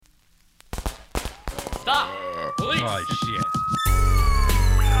Stop! Police! Oh, shit.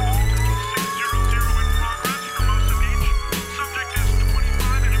 We have a multiple 600 in progress for Mosa Beach. Subject is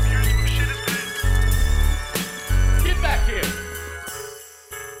 25 and appears to have shit his pants. Get back here!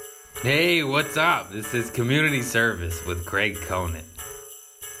 Hey, what's up? This is Community Service with Craig Conant.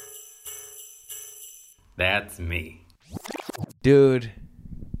 That's me. Dude,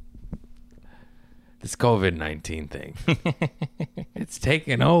 this COVID-19 thing, it's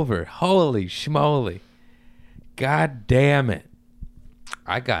taking over. Holy schmoly. God damn it.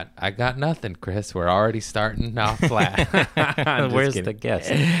 I got nothing, Chris. We're already starting off flat. Where's the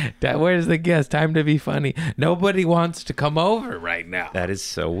guest? Where's the guest? Time to be funny. Nobody wants to come over right now. That is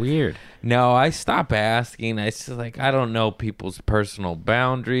so weird. No, I stop asking. I just like, I don't know people's personal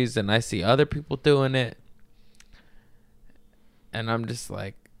boundaries, and I see other people doing it. And I'm just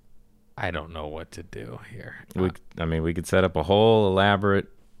like, I don't know what to do here. We could set up a whole elaborate,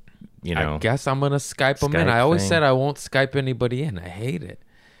 I guess I'm going to Skype them in. Skype I always thing. said I won't Skype anybody in. I hate it.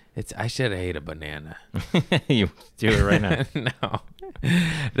 I should hate a banana. You do it right now. No.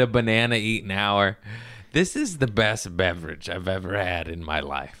 The banana eating hour. This is the best beverage I've ever had in my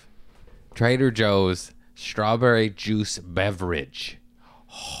life. Trader Joe's strawberry juice beverage.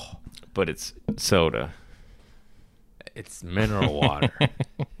 But it's soda. It's mineral water.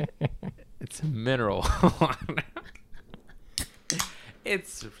 It's mineral water.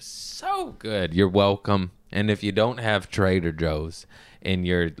 It's so good. You're welcome. And if you don't have Trader Joe's in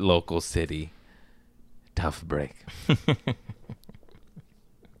your local city, tough break.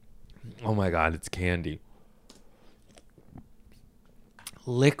 Oh my God, it's candy.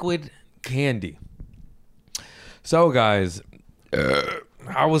 Liquid candy. So guys,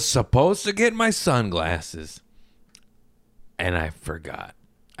 I was supposed to get my sunglasses. And I forgot.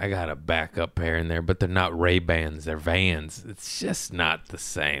 I got a backup pair in there, but they're not Ray-Bans. They're Vans. It's just not the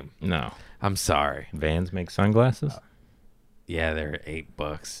same. No. I'm sorry. Vans make sunglasses? Yeah, they're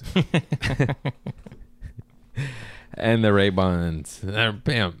 $8. And the Ray-Bans.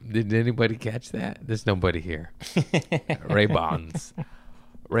 Bam. Did anybody catch that? There's nobody here. Ray-Bans.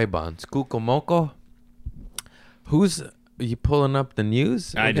 Ray-Bans. Cucamoco. Are you pulling up the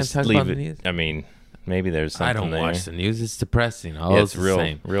news? I just talk leave about it. the news? I mean, maybe there's something I don't there. watch the news. It's depressing. All Yeah, it's it's the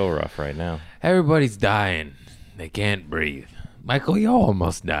same. real rough right now. Everybody's dying. They can't breathe. Michael Yo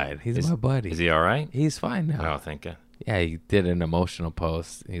almost died. He's my buddy. Is he all right? He's fine now. Oh, thank you. Yeah, he did an emotional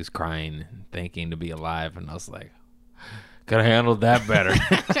post. He was crying, thinking to be alive, and I was like, could have handled that better.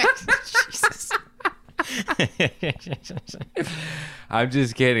 I'm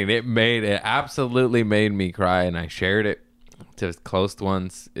just kidding. It absolutely made me cry, and I shared it to close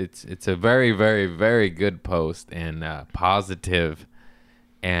ones. It's a very, very, very good post and positive,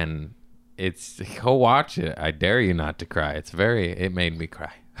 and go watch it. I dare you not to cry. It made me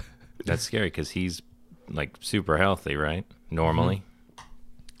cry. That's scary because he's like super healthy, right? Normally.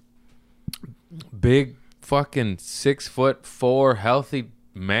 Big fucking 6'4" healthy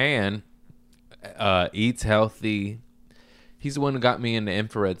man, eats healthy. He's the one who got me into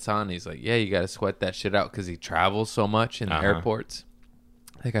infrared sauna. He's like, yeah, you got to sweat that shit out because he travels so much in the airports.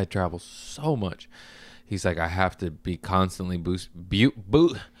 I think I travel so much. He's like, I have to be constantly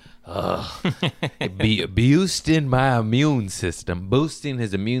boosting my immune system, boosting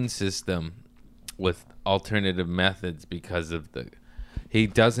his immune system with alternative methods because of he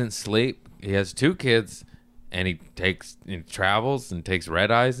doesn't sleep. He has 2 kids, and he travels and takes red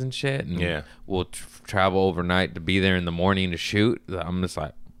eyes and shit, and will travel overnight to be there in the morning to shoot. I'm just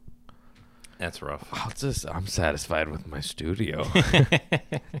like, that's rough. I'm satisfied with my studio.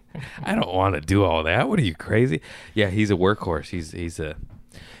 I don't want to do all that. What are you, crazy? Yeah, he's a workhorse.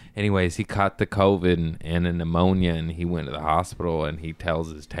 Anyways, he caught the COVID and a pneumonia, and he went to the hospital, and he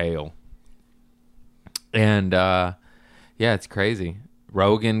tells his tale. And yeah, it's crazy.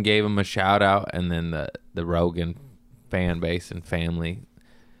 Rogan gave him a shout out, and then the Rogan fan base and family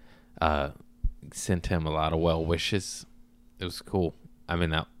sent him a lot of well wishes. It was cool. I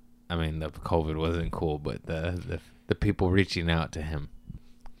mean the COVID wasn't cool, but the people reaching out to him.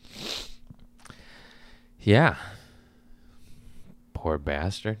 Yeah. Poor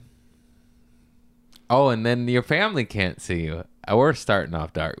bastard. Oh, and then your family can't see you. We're starting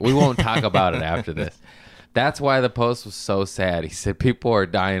off dark. We won't talk about it after this. That's why the post was so sad. He said people are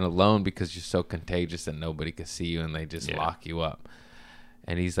dying alone because you're so contagious and nobody can see you and they just lock you up.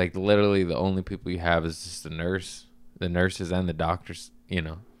 And he's like, literally the only people you have is just the nurses and the doctors,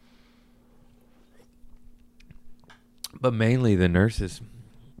 But mainly the nurses.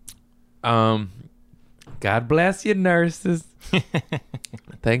 God bless you, nurses.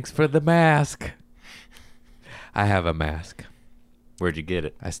 Thanks for the mask. I have a mask. Where'd you get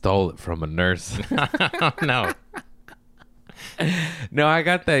it? I stole it from a nurse. No. No, I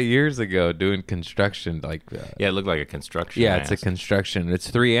got that years ago doing construction. Yeah, it looked like a construction yeah, mask. it's a construction. It's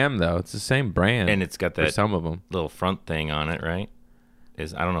 3M though. It's the same brand, And it's got for that some of them. little front thing on it, right? I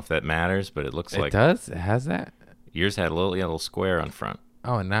don't know if that matters, but it looks It like does. It has that. yours had a little square on front.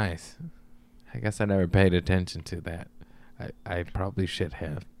 Oh, nice. I guess I never paid attention to that. I probably should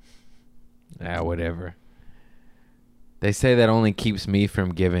have. Whatever. They say that only keeps me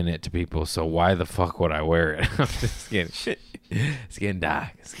from giving it to people, so why the fuck would I wear it? I'm just kidding. It's getting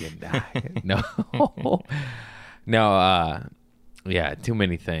dark. It's getting dark. No. No, yeah, too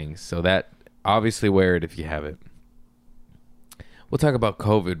many things. So that, obviously wear it if you have it. We'll talk about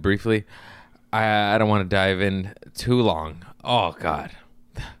COVID briefly. I don't want to dive in too long. Oh, God.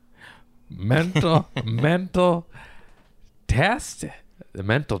 Mental test. The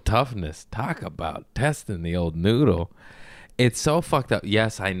mental toughness. Talk about testing the old noodle. It's so fucked up.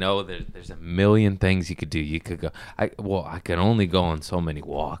 Yes, I know there's a million things you could do. You could go. I can only go on so many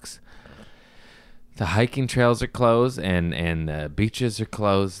walks. The hiking trails are closed and the beaches are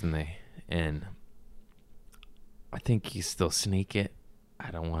closed and I think you still sneak it. I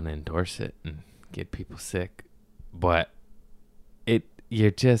don't want to endorse it and get people sick, but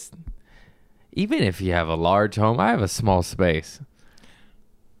you're just, even if you have a large home, I have a small space.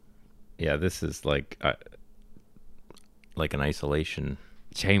 Yeah, this is like an isolation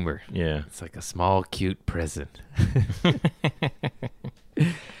Chamber. Yeah. It's like a small, cute prison.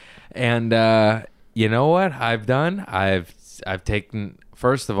 And you know what I've done? I've taken,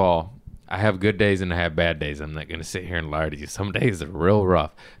 first of all, I have good days and I have bad days. I'm not going to sit here and lie to you. Some days are real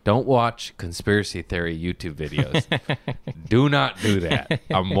rough. Don't watch conspiracy theory YouTube videos. Do not do that.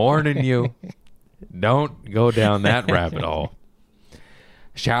 I'm warning you. Don't go down that rabbit hole.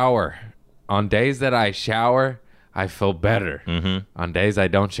 Shower. On days that I shower, I feel better. Mm-hmm. On days I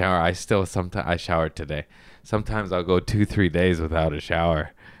don't shower, I showered today. Sometimes I'll go 2-3 days without a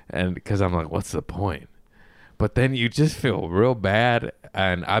shower, and because I'm like, what's the point? But then you just feel real bad.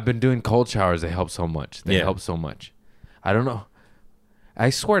 And I've been doing cold showers. They help so much. They help so much. I don't know. I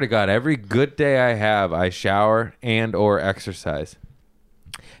swear to God, every good day I have, I shower and or exercise.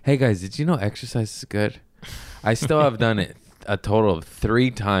 Hey guys, did you know exercise is good? I still have done it a total of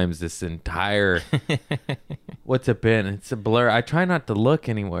 3 times this entire. What's it been? It's a blur. I try not to look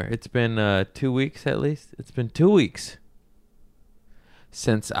anywhere. It's been 2 weeks at least. It's been 2 weeks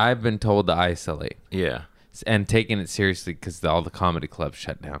since I've been told to isolate. Yeah. And taking it seriously because all the comedy clubs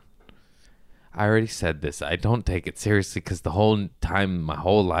shut down. I already said this. I don't take it seriously because the whole time, my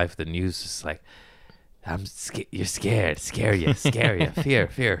whole life, the news is like, you're scared, scare you,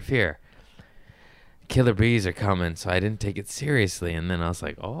 fear. Killer bees are coming, so I didn't take it seriously. And then I was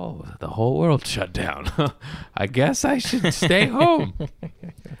like, oh, the whole world shut down. I guess I should stay home.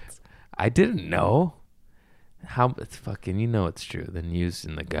 I didn't know. It's fucking, you know it's true. The news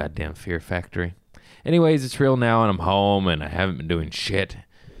in the goddamn fear factory. Anyways, it's real now, and I'm home, and I haven't been doing shit.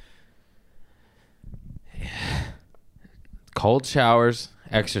 Cold showers,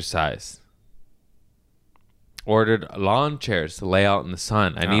 exercise. Ordered lawn chairs to lay out in the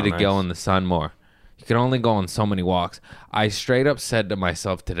sun. I need to go in the sun more. You can only go on so many walks. I straight up said to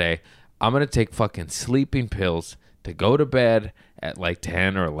myself today, I'm going to take fucking sleeping pills to go to bed at like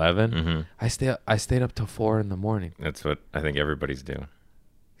 10 or 11. Mm-hmm. I stayed up till 4 in the morning. That's what I think everybody's doing.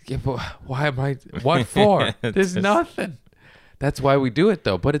 Yeah, but why am I? What for? There's nothing. That's why we do it,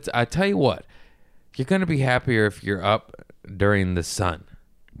 though. But I tell you what, you're gonna be happier if you're up during the sun.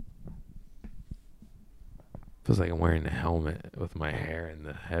 Feels like I'm wearing a helmet with my hair and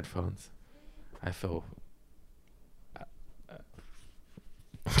the headphones. I feel.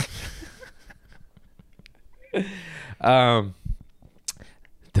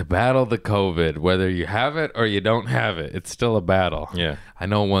 To battle the COVID, whether you have it or you don't have it, it's still a battle. Yeah. I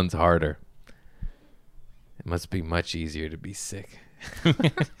know one's harder. It must be much easier to be sick.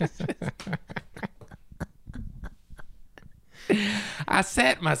 I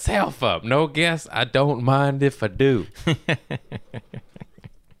set myself up. No guess. I don't mind if I do.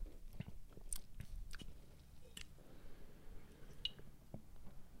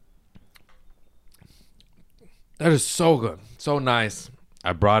 That is so good. So nice.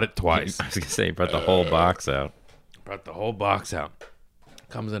 I brought it twice. I was going to say, you brought the whole box out. Brought the whole box out.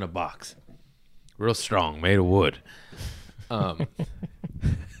 Comes in a box. Real strong, made of wood.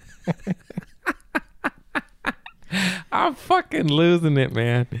 I'm fucking losing it,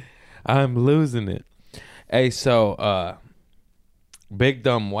 man. I'm losing it. Hey, so big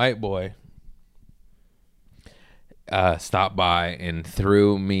dumb white boy stopped by and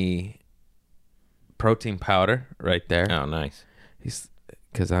threw me protein powder right there. Oh, nice. He's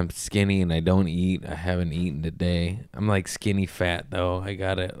because I'm skinny and I don't eat. I haven't eaten today. I'm like skinny fat though. I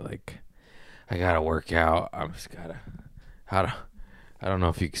gotta work out. I'm just gotta I don't know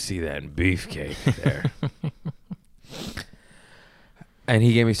if you can see that in beefcake there. And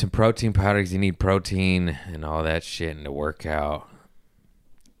he gave me some protein powders. You need protein and all that shit and to work out.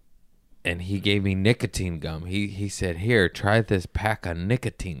 And he gave me nicotine gum. He said, "Here, try this pack of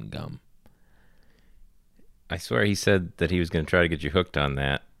nicotine gum." I swear he said that he was going to try to get you hooked on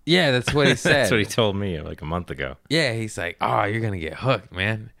that. Yeah, that's what he said. That's what he told me like a month ago. Yeah, he's like, "Oh, you're gonna get hooked,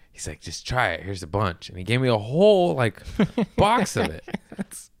 man." He's like, "Just try it. Here's a bunch," and he gave me a whole like box of it.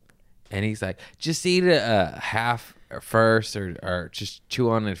 And he's like, "Just eat it half first, or just chew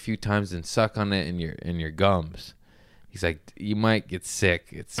on it a few times and suck on it in your gums." He's like, "You might get sick.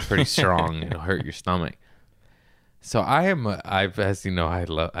 It's pretty strong. It'll hurt your stomach." So as you know,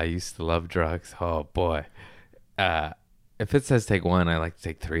 I used to love drugs. Oh boy. If it says take one, I like to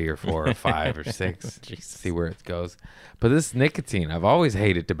take 3 or 4 or 5 or 6. See where it goes. But this nicotine, I've always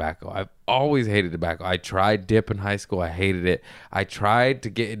hated tobacco. I tried dip in high school. I hated it. I tried to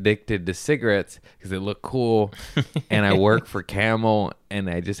get addicted to cigarettes because it looked cool. And I worked for Camel, and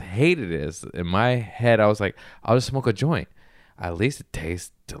I just hated it. In my head, I was like, I'll just smoke a joint. At least it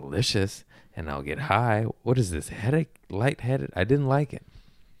tastes delicious, and I'll get high. What is this, headache? Lightheaded? I didn't like it.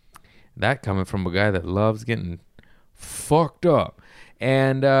 That coming from a guy that loves getting fucked up.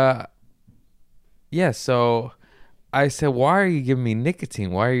 And so I said, "Why are you giving me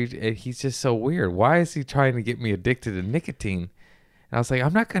nicotine? Why are you?" He's just so weird. Why is he trying to get me addicted to nicotine? And I was like,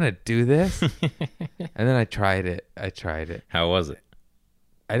 "I'm not gonna do this." And then I tried it. How was it?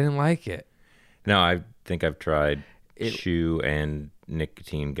 I didn't like it. No, I think I've tried chew and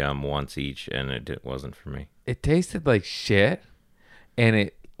nicotine gum once each, and it wasn't for me. It tasted like shit, and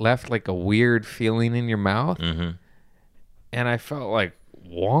it left like a weird feeling in your mouth. Mm-hmm. And I felt like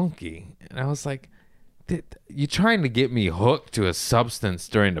wonky. And I was like, "You trying to get me hooked to a substance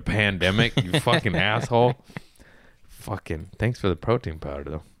during the pandemic, you fucking asshole." Fucking thanks for the protein powder,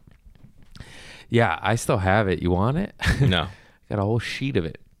 though. Yeah, I still have it. You want it? No. Got a whole sheet of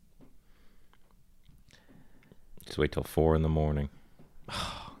it. Just wait till 4 a.m.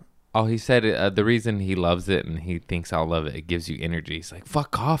 Oh, he said the reason he loves it and he thinks I'll love it, it gives you energy. He's like,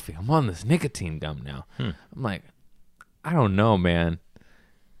 "Fuck coffee. I'm on this nicotine gum now." I'm like, I don't know, man.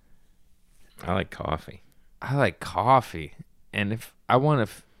 I like coffee. And if I want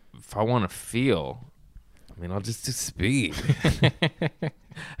to feel, I mean, I'll just do speed.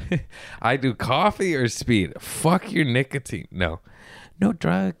 I do coffee or speed. Fuck your nicotine. No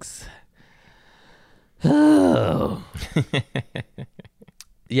drugs. Oh.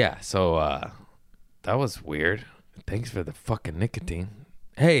 Yeah. So that was weird. Thanks for the fucking nicotine.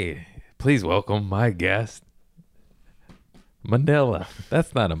 Hey, please welcome my guest. Manila.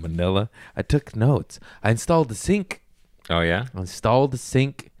 That's not a Manila. I took notes. I installed the sink. Oh, yeah? That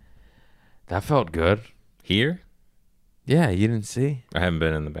felt good. Here? Yeah, you didn't see? I haven't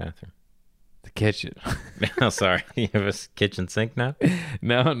been in the bathroom. The kitchen. Oh, sorry. You have a kitchen sink now?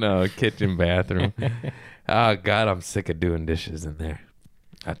 No, kitchen, bathroom. Oh, God, I'm sick of doing dishes in there.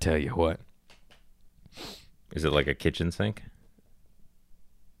 I tell you what. Is it like a kitchen sink?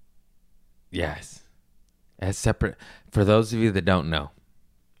 Yes. As separate. For those of you that don't know,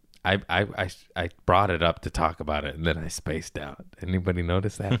 I brought it up to talk about it, and then I spaced out. Anybody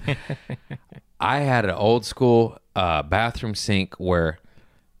notice that? I had an old school bathroom sink where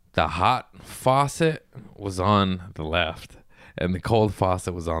the hot faucet was on the left and the cold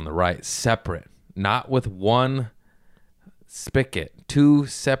faucet was on the right, separate, not with one spigot, 2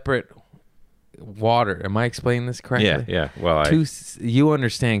 separate water. Am I explaining this correctly? Yeah. Well, you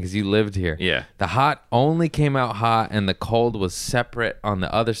understand because you lived here. Yeah. The hot only came out hot and the cold was separate on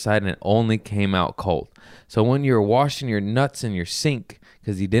the other side, and it only came out cold. So when you were washing your nuts in your sink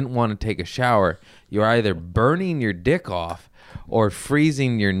because you didn't want to take a shower, you're either burning your dick off or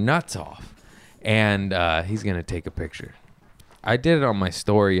freezing your nuts off. And he's going to take a picture. I did it on my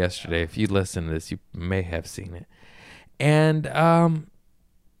story yesterday. If you listen to this, you may have seen it. And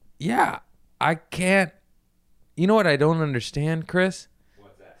yeah, I can't. You know what I don't understand, Chris?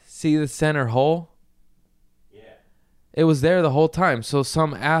 What's that? See the center hole? Yeah. It was there the whole time. So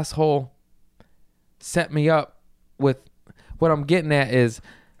some asshole set me up with. What I'm getting at is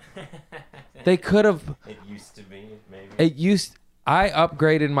they could have. It used to be, maybe. I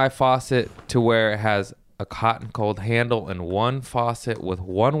upgraded my faucet to where it has a hot and cold handle and one faucet with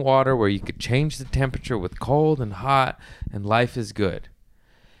one water where you could change the temperature with cold and hot, and life is good.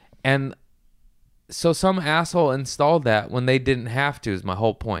 And so some asshole installed that when they didn't have to, is my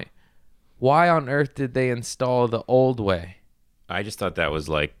whole point. Why on earth did they install the old way? I just thought that was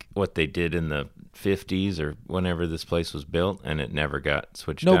like what they did in the 50s or whenever this place was built, and it never got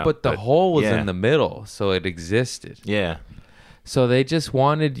switched out. No, but the hole was yeah. in the middle, so it existed. Yeah. So they just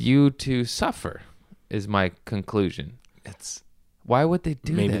wanted you to suffer, is my conclusion. It's Why would they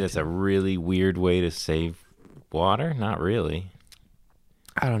do maybe that? that's a really weird way to save water. Not really.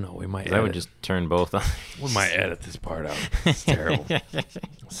 I don't know. We might. I would just turn both on. We might edit this part out. It's terrible.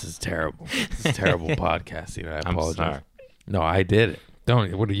 This is terrible. This is terrible podcasting. I I'm apologize. sorry. No, I did it.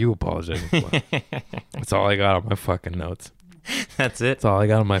 Don't. What are you apologizing for? That's all I got on my fucking notes. That's it. That's all I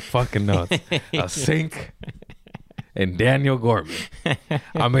got on my fucking notes. A sink and Daniel Gorman.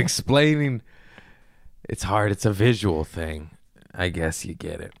 I'm explaining. It's hard. It's a visual thing. I guess you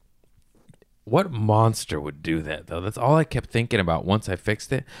get it. What monster would do that, though? That's all I kept thinking about once I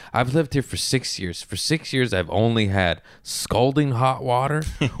fixed it. I've lived here for 6 years. For 6 years, I've only had scalding hot water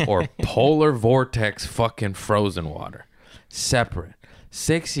or polar vortex fucking frozen water. Separate.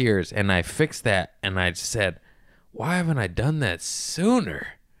 6 years, and I fixed that, and I said, why haven't I done that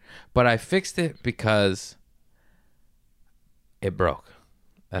sooner? But I fixed it because it broke.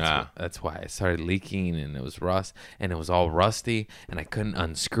 That's why it started leaking, and it was rust, and it was all rusty, and I couldn't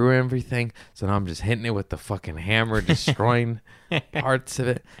unscrew everything. So now I'm just hitting it with the fucking hammer, destroying parts of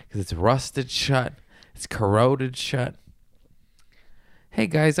it because it's rusted shut, it's corroded shut. Hey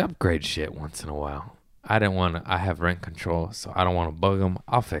guys, upgrade shit once in a while. I didn't want to. I have rent control, so I don't want to bug them.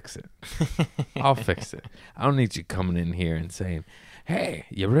 I'll fix it. I'll fix it. I don't need you coming in here and saying, "Hey,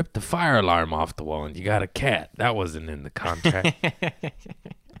 you ripped the fire alarm off the wall and you got a cat." That wasn't in the contract.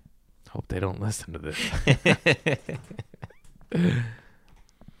 Hope they don't listen to this.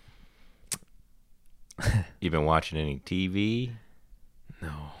 You been watching any TV?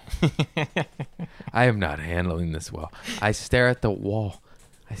 No. I am not handling this well. I stare at the wall.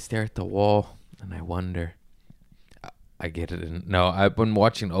 And I wonder. I get it. No, I've been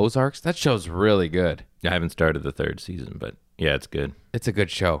watching Ozarks. That show's really good. I haven't started the 3rd season, but yeah, it's good. It's a good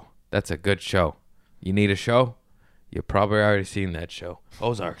show. That's a good show. You need a show? You've probably already seen that show.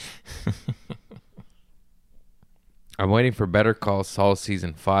 Ozarks. I'm waiting for Better Call Saul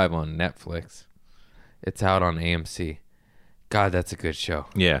Season 5 on Netflix. It's out on AMC. God, that's a good show.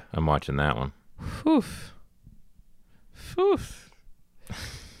 Yeah, I'm watching that one. Oof.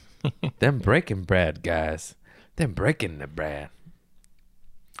 Them Breaking Bad guys. Them breaking the bread.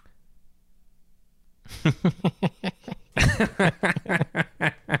 Did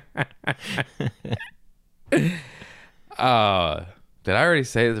I already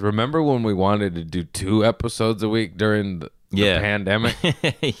say this? Remember when we wanted to do 2 episodes a week during the pandemic?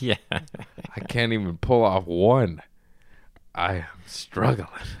 Yeah. I can't even pull off one. I am struggling.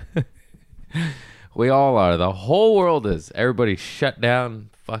 We all are. The whole world is. Everybody's shut down,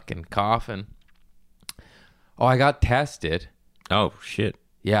 fucking coughing. Oh, I got tested. Oh, shit.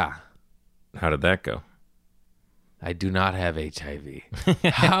 Yeah. How did that go? I do not have HIV.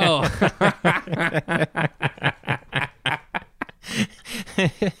 How?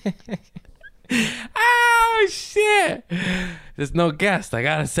 Oh, shit. There's no guest. I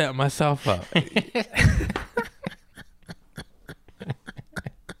got to set myself up.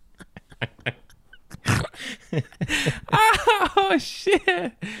 Oh,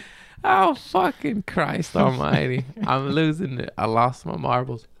 shit. Oh, fucking Christ almighty. I'm losing it. I lost my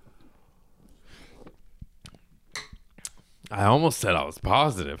marbles. I almost said I was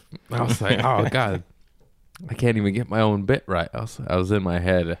positive. I was like, oh, God. I can't even get my own bit right. I was in my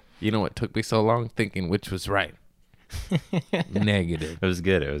head. You know what took me so long? Thinking which was right. Negative. It was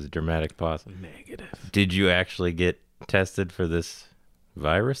good. It was a dramatic pause. Negative. Did you actually get tested for this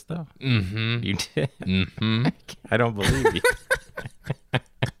virus, though? Mm-hmm. You did? Mm-hmm. I don't believe you.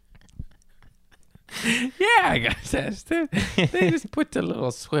 Yeah, I got tested. They just put the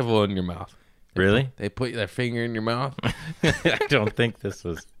little swivel in your mouth. Really? They put their finger in your mouth. I don't think this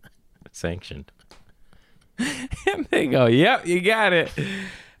was sanctioned. And they go, yep, you got it.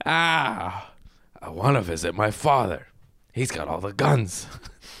 I want to visit my father. He's got all the guns.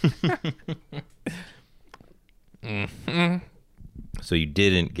 Mm-hmm. So you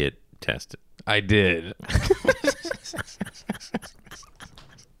didn't get tested. I did.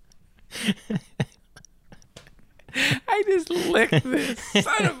 I just licked this.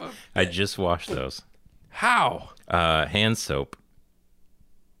 Son of a... I just washed those. How? Hand soap.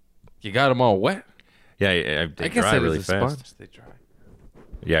 You got them all wet? Yeah, they dry really fast. Sponge. They dry.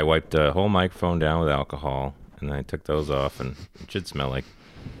 Yeah, I wiped the whole microphone down with alcohol, and then I took those off, and it should smell like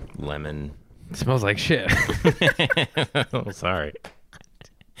lemon. It smells like shit. Oh, sorry.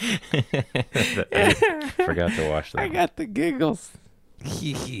 I forgot to wash them. I got the giggles.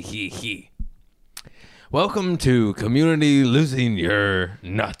 He. Welcome to community losing your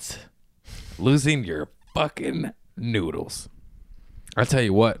nuts. Losing your fucking noodles. I'll tell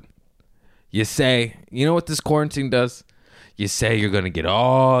you what. You say, you know what this quarantine does? You say you're going to get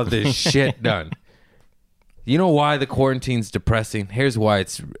all this shit done. You know why the quarantine's depressing? Here's why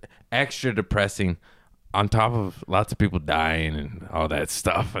it's extra depressing. On top of lots of people dying and all that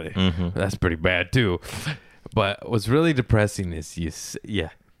stuff. That's pretty bad too. But what's really depressing is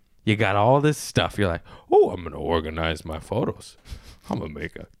you got all this stuff. You're like, oh, I'm going to organize my photos. I'm going to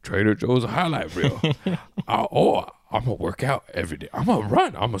make a Trader Joe's highlight reel. I'm going to work out every day. I'm going to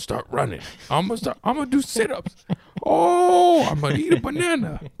run. I'm going to start running. I'm going to do sit-ups. Oh, I'm going to eat a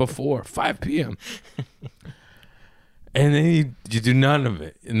banana before 5 p.m. And then you do none of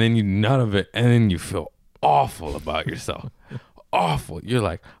it. And then you do none of it. And then you feel awful about yourself. Awful. You're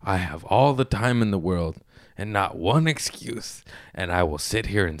like, I have all the time in the world and not one excuse. And I will sit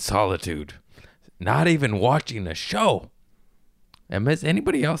here in solitude, not even watching a show. And is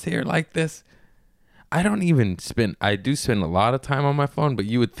anybody else here like this? I do spend a lot of time on my phone, but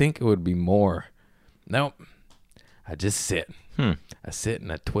you would think it would be more. Nope. I just sit. I sit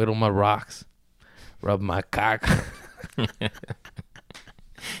and I twiddle my rocks, rub my cock.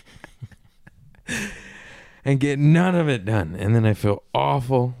 And get none of it done. And then I feel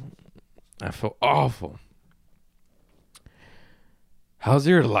awful. How's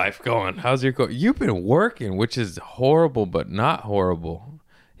your life going? You've been working, which is horrible, but not horrible.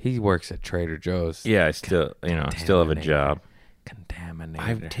 He works at Trader Joe's. Yeah, I still have a job. Contaminator.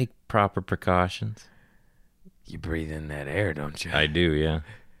 I take proper precautions. You breathe in that air, don't you? I do, yeah.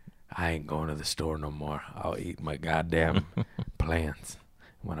 I ain't going to the store no more. I'll eat my goddamn plants.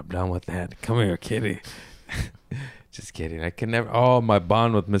 When I'm done with that, come here, kitty. Just kidding. I can never. Oh, my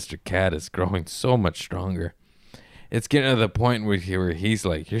bond with Mr. Cat is growing so much stronger. It's getting to the point where he's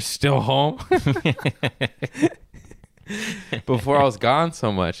like, "You're still home." Before I was gone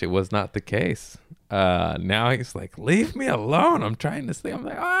so much, it was not the case. Now he's like, "Leave me alone. I'm trying to sleep." I'm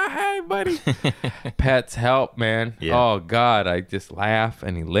like, "Oh, hey, buddy." Pets help, man. Yeah. Oh God, I just laugh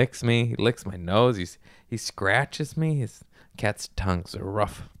and he licks me. He licks my nose. He scratches me. His cat's tongues are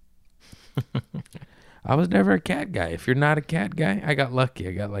rough. I was never a cat guy. If you're not a cat guy, I got lucky.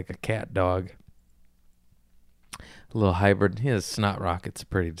 I got like a cat dog. A little hybrid. His snot rocket's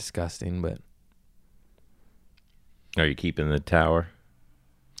pretty disgusting, but Are you keeping the tower?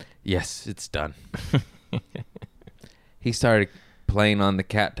 yes, it's done. He started playing on the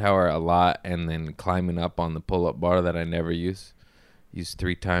cat tower a lot and then climbing up on the pull-up bar that I never use. Used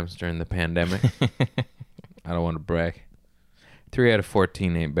 3 times during the pandemic. I don't want to brag. 3 out of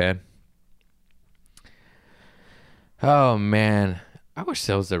 14 ain't bad. Oh, man. I wish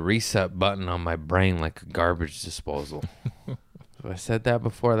there was a reset button on my brain like a garbage disposal. Have I said that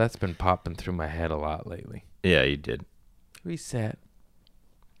before? That's been popping through my head a lot lately. Yeah, you did. Reset.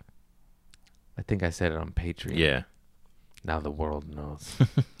 I think I said it on Patreon. Yeah. Now the world knows.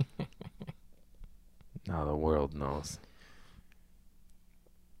 Now the world knows.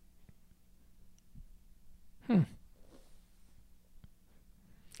 I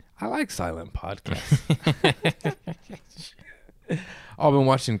like silent podcasts. Oh, I've been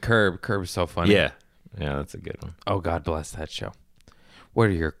watching Curb. Curb's so funny. Yeah. Yeah, that's a good one. Oh, God bless that show. What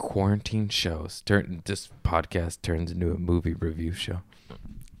are your quarantine shows? This podcast turns into a movie review show.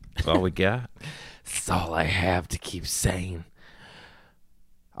 That's all we got. That's all I have to keep saying.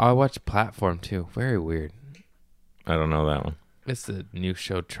 Oh, I watch Platform too. Very weird. I don't know that one. It's a new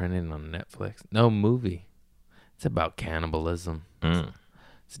show trending on Netflix. No, movie. It's about cannibalism.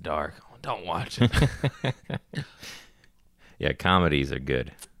 It's dark. Don't watch it. Yeah, comedies are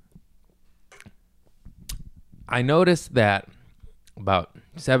good. I noticed that about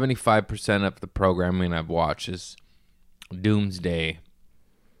 75% of the programming I've watched is doomsday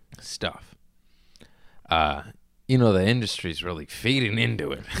stuff. The industry's really feeding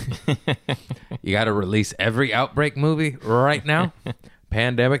into it. You got to release every Outbreak movie right now.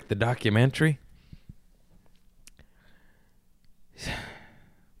 Pandemic, the documentary.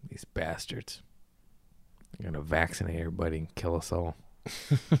 These bastards. They're going to vaccinate everybody and kill us all.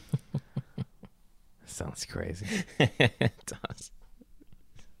 Sounds crazy. It does.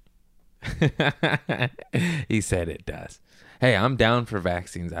 He said it does. Hey, I'm down for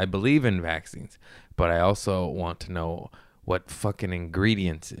vaccines. I believe in vaccines. But I also want to know what fucking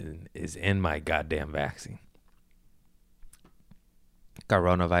ingredients is in my goddamn vaccine.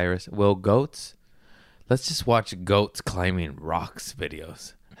 Coronavirus. Will goats? Let's just watch goats climbing rocks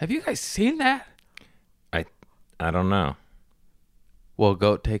videos. Have you guys seen that? I don't know. Will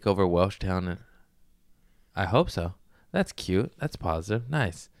goat take over Welshtown? I hope so. That's cute. That's positive.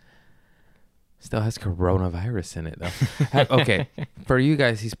 Nice. Still has coronavirus in it, though. Okay, for you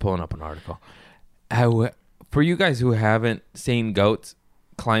guys, he's pulling up an article. For you guys who haven't seen goats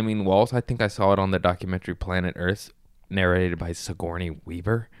climbing walls, I think I saw it on the documentary Planet Earth, narrated by Sigourney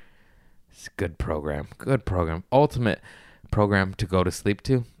Weaver. It's a good program. Good program. Ultimate program to go to sleep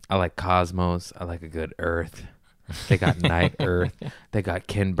to. I like Cosmos. I like a good Earth. They got Night Earth. They got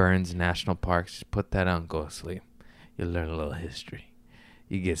Ken Burns National Parks. Just put that on, go to sleep. You learn a little history.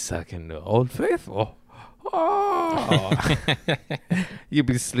 You get sucked into Old Faithful. Oh, you'll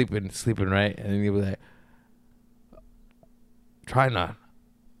be sleeping right, and then you'll be like, "Try not."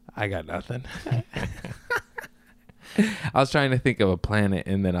 I got nothing. I was trying to think of a planet,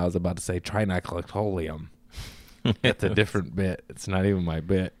 and then I was about to say Trinaclotolium. It's a different bit. It's not even my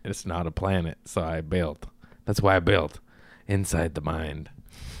bit. It's not a planet, so I built. That's why I built Inside the Mind.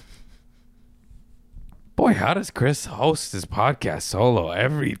 Boy, how does Chris host his podcast solo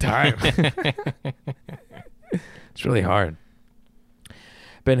every time? It's really hard.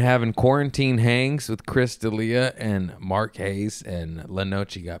 Been having quarantine hangs with Chris D'Elia and Mark Hayes, and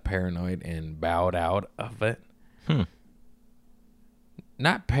Lenoci got paranoid and bowed out of it.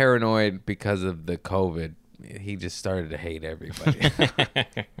 Not paranoid because of the COVID. He just started to hate everybody.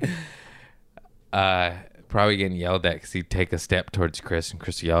 Probably getting yelled at because he'd take a step towards Chris, and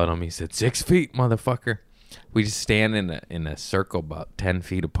Chris yelled at him. He said, 6 feet, motherfucker. We just stand in a circle about 10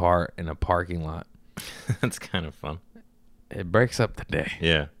 feet apart in a parking lot. That's kind of fun. It breaks up the day.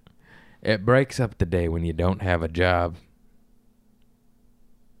 Yeah. It breaks up the day when you don't have a job.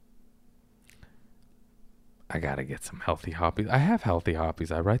 I got to get some healthy hobbies. I have healthy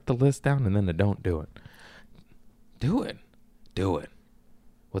hobbies. I write the list down and then I don't do it. Do it. Do it.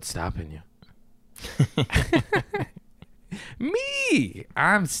 What's stopping you? Me.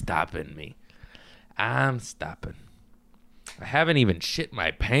 I'm stopping me. I'm stopping. I haven't even shit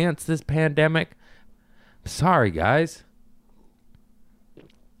my pants this pandemic. Sorry, guys.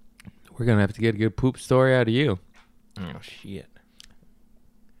 We're going to have to get a good poop story out of you. Oh, shit.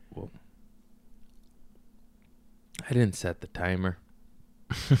 Well, I didn't set the timer.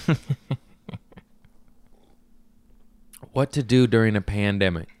 What to do during a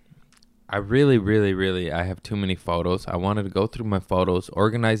pandemic? I really, I have too many photos. I wanted to go through my photos,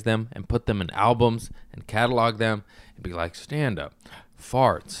 organize them, and put them in albums and catalog them and be like, stand-up,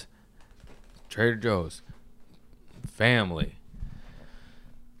 farts, Trader Joe's, family.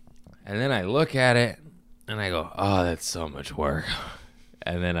 And then I look at it, and I go, oh, that's so much work.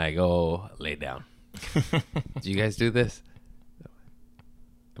 And then I go lay down. Do you guys do this?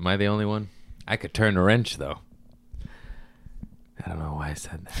 Am I the only one? I could turn a wrench, though. I don't know why I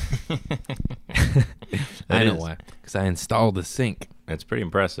said that. I know why. Because I installed the sink. That's pretty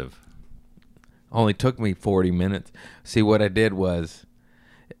impressive. Only took me 40 minutes. See, what I did was,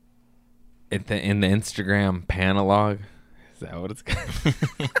 in the Instagram Panalog, is that what it's called?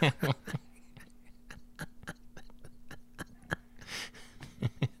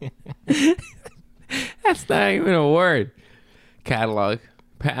 That's not even a word. Catalog,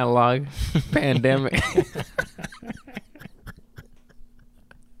 Panalog, pandemic.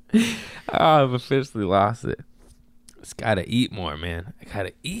 Oh, I've officially lost it. Just gotta eat more, man. I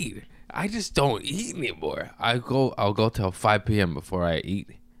gotta eat. I just don't eat anymore. I'll go till 5 p.m. before I eat.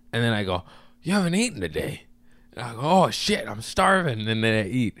 And then I go, you haven't eaten today. And I go, oh shit, I'm starving. And then I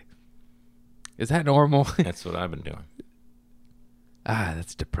eat. Is that normal? That's what I've been doing.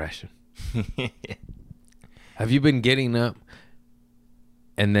 That's depression. Have you been getting up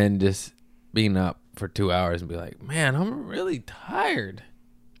and then just being up for 2 hours and be like, man, I'm really tired?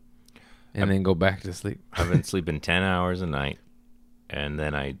 And then go back to sleep. I've been sleeping 10 hours a night, and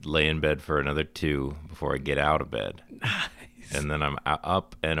then I lay in bed for another 2 before I get out of bed. Nice. And then I'm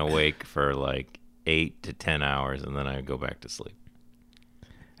up and awake for like 8 to 10 hours, and then I go back to sleep.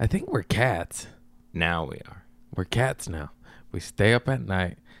 I think we're cats. Now we are. We're cats now. We stay up at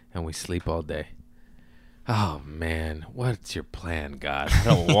night and we sleep all day. Oh, man. What's your plan, God? I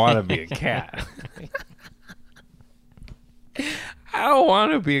don't want to be a cat. I don't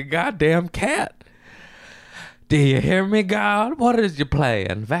want to be a goddamn cat. Do you hear me, God? What is your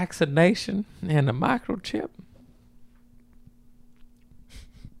plan? Vaccination and a microchip?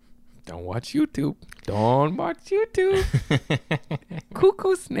 Don't watch YouTube. Don't watch YouTube.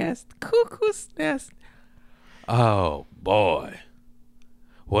 Cuckoo's nest. Cuckoo's nest. Oh, boy.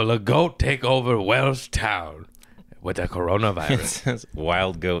 Will a goat take over Welsh Town with the It coronavirus? says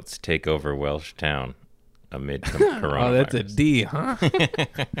wild goats take over Welsh Town amid coronavirus. Oh, that's a D, huh?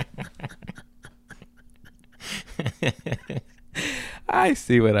 I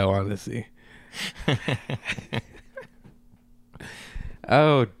see what I want to see.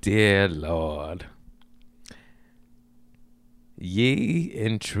 Oh, dear Lord. Ye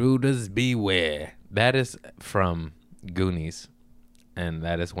intruders beware. That is from Goonies. And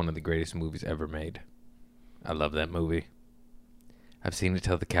that is one of the greatest movies ever made. I love that movie. I've seen it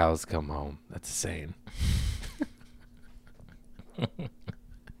till the cows come home. That's a saying.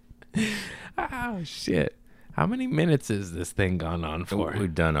 Oh, shit. How many minutes is this thing gone on for?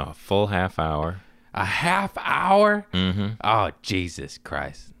 We've done a full half hour. A half hour? Mm-hmm. Oh, Jesus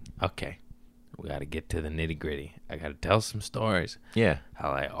Christ. Okay. We got to get to the nitty gritty. I got to tell some stories. Yeah.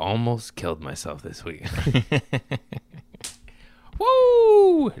 How I almost killed myself this week.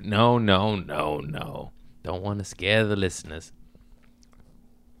 Woo! No. Don't want to scare the listeners.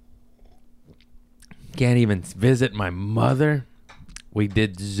 Can't even visit my mother. We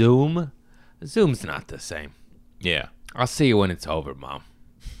did Zoom. Zoom's not the same. Yeah. I'll see you when it's over, Mom.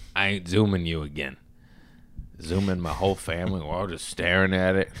 I ain't Zooming you again. Zooming my whole family. We're all just staring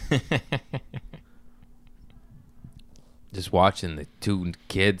at it. Just watching the two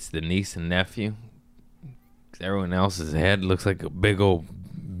kids, the niece and nephew. 'Cause everyone else's head looks like a big old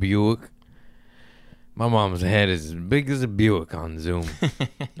Buick. My mom's head is as big as a Buick on Zoom.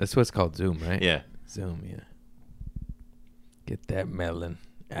 That's what it's called, Zoom, right? Yeah. Zoom, yeah. Get that melon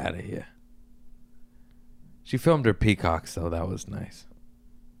out of here. She filmed her peacocks, though. That was nice.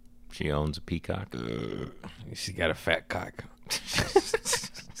 She owns a peacock. She got a fat cock.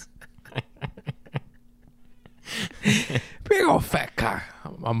 Big old fat cock.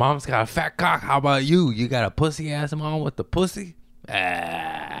 My mom's got a fat cock. How about you? You got a pussy ass mom with the pussy?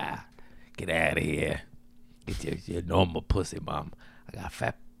 Ah, get out of here. Get your normal pussy, Mom. I got a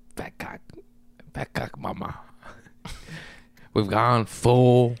fat cock. Fat cock, mama. We've gone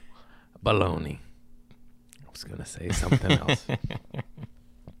full baloney. I was going to say something else.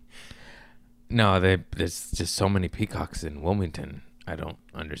 No, there's just so many peacocks in Wilmington. I don't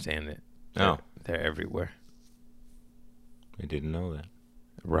understand it. They're everywhere. I didn't know that.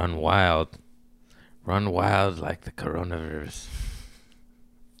 Run wild. Run wild like the coronavirus.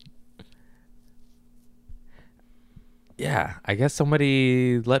 Yeah, I guess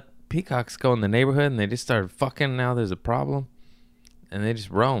somebody let peacocks go in the neighborhood and they just started fucking. Now there's a problem. And they just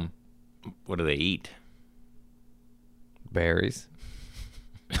roam. What do they eat? Berries.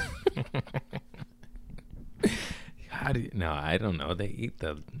 How do you... No, I don't know. They eat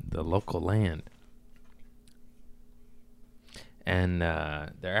the local land. And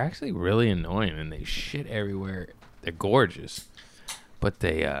they're actually really annoying and they shit everywhere. They're gorgeous. But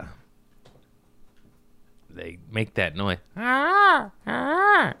they make that noise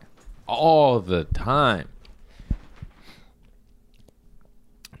all the time.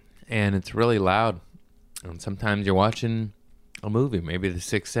 And it's really loud. And sometimes you're watching a movie, maybe The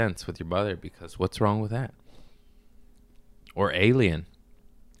Sixth Sense with your brother, because what's wrong with that? Or Alien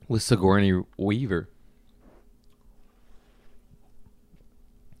with Sigourney Weaver.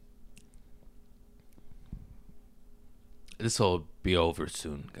 This will be over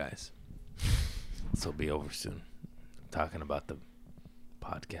soon, guys. This will be over soon. I'm talking about the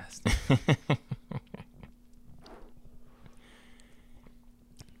podcast.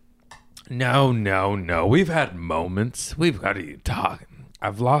 No. We've had moments. We've got to talk.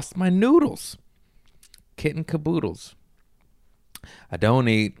 I've lost my noodles. Kitten caboodles. I don't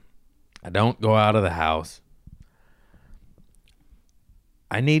eat. I don't go out of the house.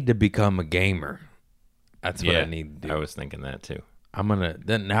 I need to become a gamer. That's what I need to do. I was thinking that too.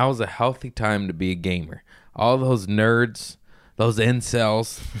 Then now's a healthy time to be a gamer. All those nerds, those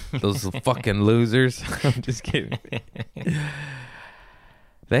incels, those fucking losers. I'm just kidding.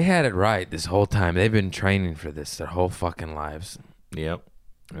 They had it right this whole time. They've been training for this their whole fucking lives. Yep.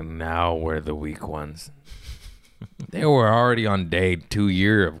 And now we're the weak ones. They were already on day 2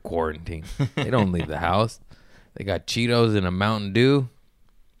 year of quarantine. They don't leave the house. They got Cheetos and a Mountain Dew.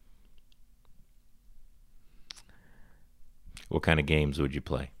 What kind of games would you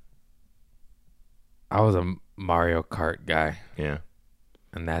play? I was a Mario Kart guy. Yeah.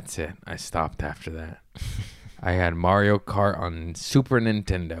 And that's it. I stopped after that. I had Mario Kart on Super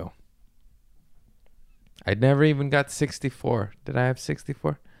Nintendo. I never even got 64. Did I have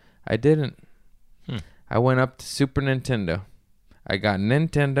 64? I didn't. I went up to Super Nintendo. I got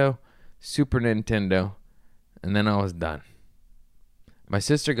Nintendo, Super Nintendo, and then I was done. My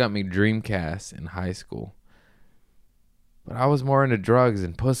sister got me Dreamcast in high school. But I was more into drugs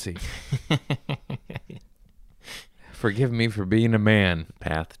and pussy. Forgive me for being a man.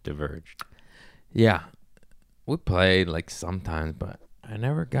 Path diverged. Yeah. We played like sometimes, but I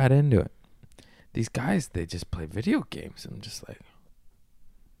never got into it. These guys, they just play video games. I'm just like,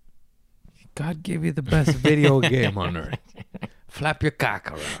 God gave you the best video game on earth. Flap your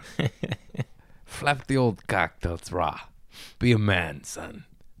cock around. Flap the old cock till it's raw. Be a man, son.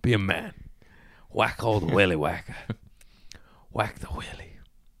 Be a man. Whack old willy whacker. Whack the willy.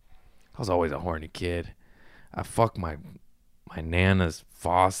 I was always a horny kid. I fucked my nana's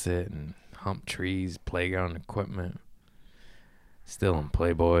faucet and humped trees, playground equipment. Still in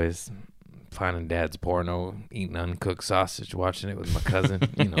Playboys. Finding dad's porno, eating uncooked sausage, watching it with my cousin.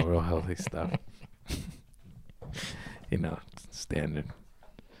 Real healthy stuff. Standard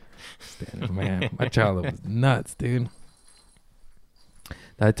man. My childhood was nuts, dude. Did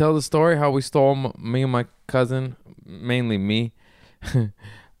I tell the story how we stole me and my cousin, mainly me,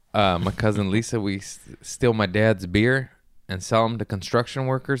 my cousin Lisa, we steal my dad's beer and sell them to construction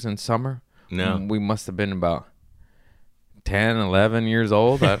workers in summer? No. We must have been about 10, 11 years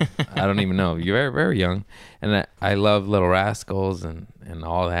old. I don't even know. You're very, very young. And I love Little Rascals and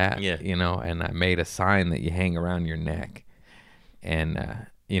all that, Yeah. and I made a sign that you hang around your neck. And,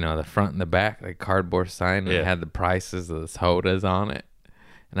 the front and the back, like cardboard sign, and it had the prices of the sodas on it.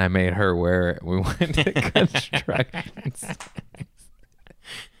 And I made her wear it. We went to construction sites.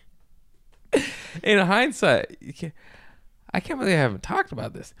 In hindsight, I can't believe I haven't talked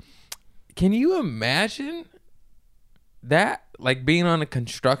about this. Can you imagine that, like being on a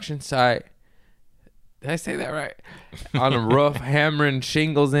construction site? Did I say that right? On a roof, hammering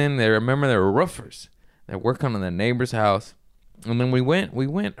shingles in. Remember, there were roofers that work on the neighbor's house. And then we went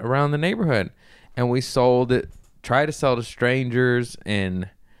around the neighborhood and we sold it, tried to sell to strangers, and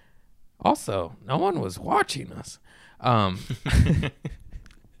also no one was watching us.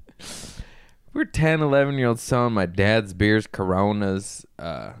 We were 10, 11-year-olds selling my dad's beers, Coronas.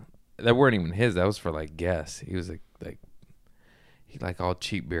 That weren't even his. That was for like guests. He was he liked all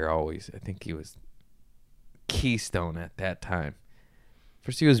cheap beer always. I think he was Keystone at that time.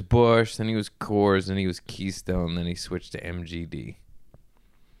 First he was Busch, then he was Coors, then he was Keystone, then he switched to MGD.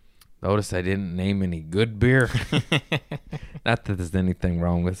 Notice I didn't name any good beer. Not that there's anything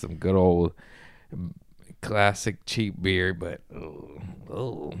wrong with some good old classic cheap beer, but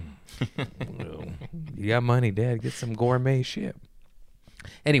you got money, Dad, get some gourmet shit.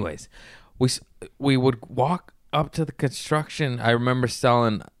 Anyways, we would walk up to the construction. I remember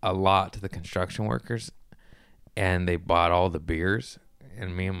selling a lot to the construction workers, and they bought all the beers,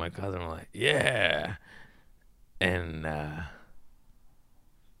 and me and my cousin were like, yeah. And yeah,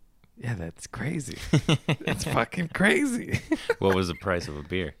 that's crazy. That's fucking crazy. What was the price of a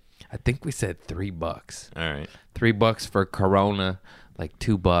beer? I think we said $3. All right. $3 for Corona, like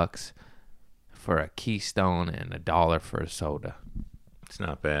 $2 for a Keystone, and $1 for a soda. It's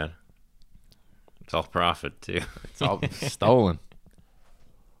not bad. It's all profit, too. It's all stolen.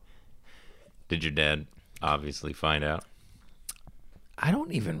 Did your dad obviously find out? I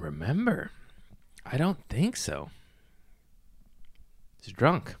don't even remember. I don't think so. He's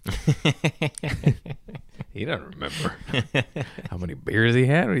drunk. He doesn't remember how many beers he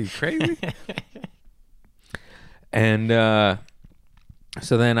had. Are you crazy? And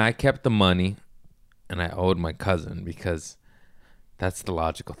so then I kept the money, and I owed my cousin because that's the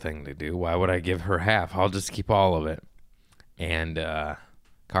logical thing to do. Why would I give her half? I'll just keep all of it. And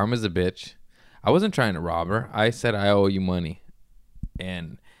Karma's a bitch. I wasn't trying to rob her. I said, I owe you money.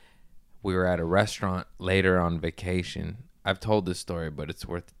 And we were at a restaurant later on vacation. I've told this story, but it's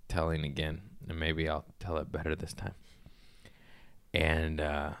worth telling again. And maybe I'll tell it better this time. And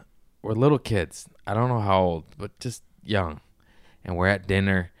we're little kids. I don't know how old, but just young. And we're at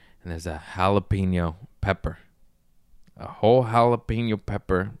dinner, and there's a jalapeno pepper. A whole jalapeno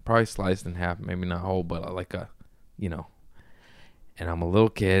pepper, probably sliced in half, maybe not whole, but like a, And I'm a little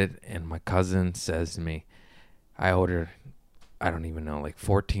kid, and my cousin says to me, I ordered, I don't even know, like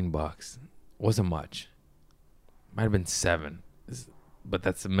 $14. Wasn't much. Might have been $7. But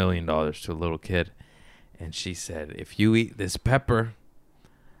that's $1 million to a little kid. And she said, if you eat this pepper,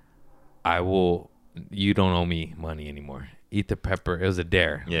 you don't owe me money anymore. Eat the pepper. It was a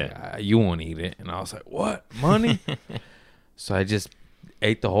dare. Yeah. You won't eat it. And I was like, what? Money? So I just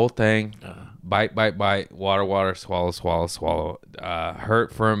ate the whole thing. Bite, water, swallow.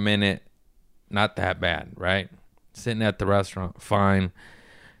 Hurt for a minute. Not that bad, right? Sitting at the restaurant, fine.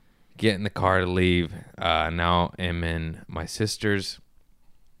 Get in the car to leave. Now I'm in my sister's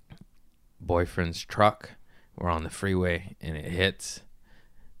boyfriend's truck. We're on the freeway, and it hits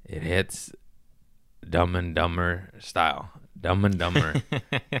Dumb and Dumber style. Dumb and Dumber.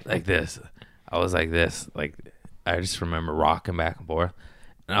 Like this. I was like this. Like, I just remember rocking back and forth.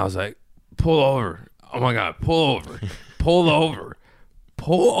 And I was like, pull over. Oh, my God. Pull over. Pull over.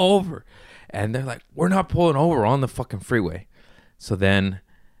 Pull over. And they're like, we're not pulling over on the fucking freeway. So then,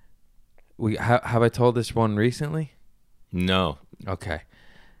 have I told this one recently? No. Okay.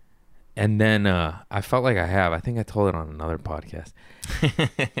 And then I felt like I have. I think I told it on another podcast.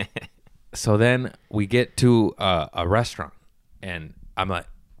 So then we get to a restaurant, and I'm like,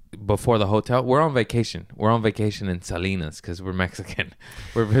 before the hotel, we're on vacation. We're on vacation in Salinas because we're Mexican.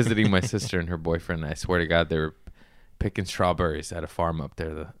 We're visiting my sister and her boyfriend. I swear to God, they were picking strawberries at a farm up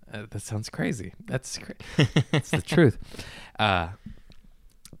there. That sounds crazy. That's the truth. And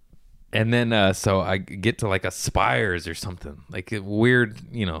then so I get to like a Spires or something, like a weird,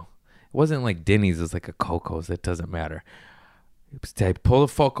 you know, it wasn't like Denny's. It was like a Coco's. It doesn't matter. I pull the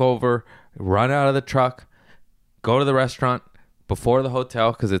fuck over, run out of the truck, go to the restaurant before the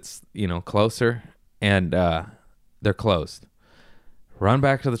hotel because it's, you know, closer, and they're closed. Run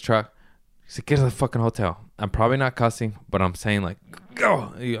back to the truck. He said, get to the fucking hotel. I'm probably not cussing, but I'm saying like,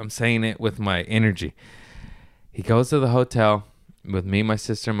 go. I'm saying it with my energy. He goes to the hotel with me, my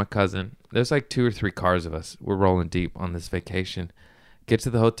sister, and my cousin. There's like 2 or 3 cars of us. We're rolling deep on this vacation. Get to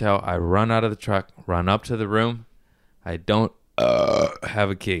the hotel. I run out of the truck, run up to the room. I don't have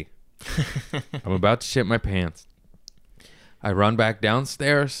a key. I'm about to shit my pants. I run back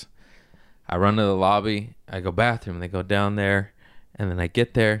downstairs. I run to the lobby. I go bathroom. They go down there. And then I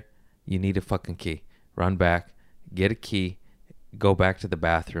get there. You need a fucking key. Run back. Get a key. Go back to the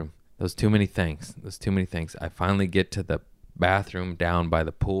bathroom. Those too many things. I finally get to the bathroom down by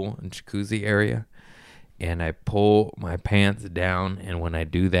the pool and jacuzzi area. And I pull my pants down. And when I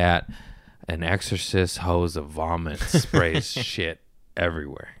do that, an exorcist hose of vomit sprays shit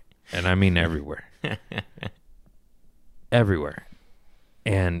everywhere. And I mean everywhere. Everywhere.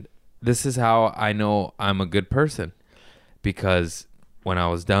 And this is how I know I'm a good person, because when I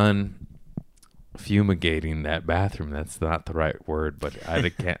was done fumigating that bathroom, that's not the right word, but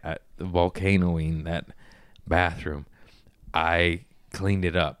volcanoing that bathroom, I cleaned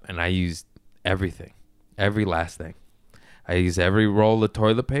it up and I used everything, every last thing. I used every roll of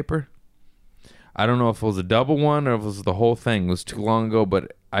toilet paper. I don't know if it was a double one or if it was the whole thing. It was too long ago,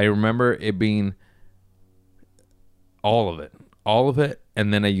 but I remember it being all of it,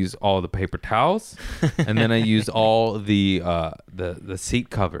 and then I used all the paper towels, and then I used all the seat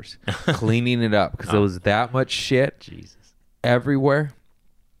covers, cleaning it up because there was that much shit everywhere.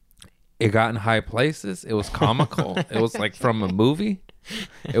 It got in high places. It was comical. It was like from a movie.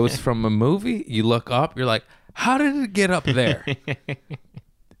 You look up, you're like, how did it get up there?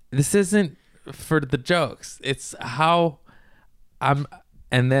 This isn't for the jokes. It's how I'm.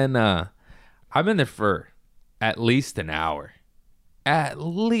 And then I'm in there for at least an hour. And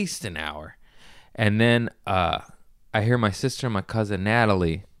then I hear my sister and my cousin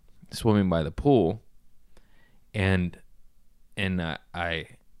Natalie swimming by the pool, and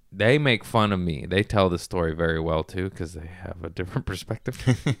they make fun of me. They tell the story very well too because they have a different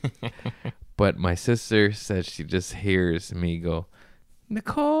perspective. But my sister says she just hears me go,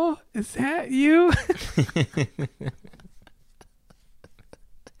 Nicole, is that you?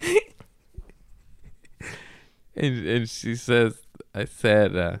 And she says, I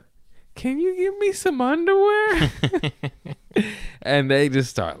said, can you give me some underwear? And they just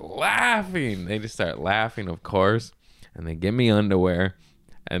start laughing. Of course. And they give me underwear.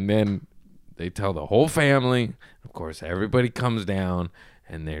 And then they tell the whole family. Of course, everybody comes down.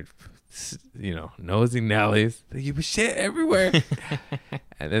 And they're, you know, nosy Nellies. You shit everywhere.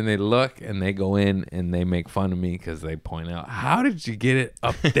 And then they look and they go in and they make fun of me because they point out, how did you get it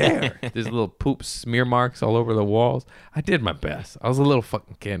up there? There's little poop smear marks all over the walls. I did my best. I was a little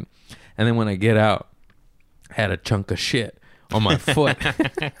fucking kid. And then when I get out, I had a chunk of shit on my foot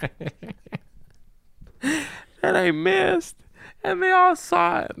that I missed. And they all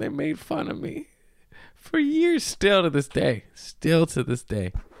saw it and they made fun of me for years, still to this day.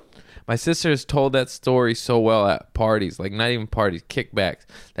 My sister has told that story so well at parties, like not even parties, kickbacks,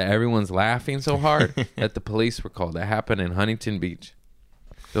 that everyone's laughing so hard that the police were called. That happened in Huntington Beach.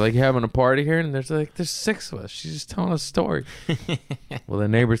 They're like, you having a party here? And there's 6 of us. She's just telling a story. Well, the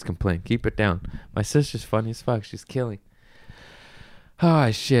neighbors complain. Keep it down. My sister's funny as fuck. She's killing. Oh,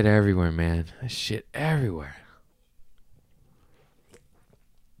 I shit everywhere, man. I shit everywhere.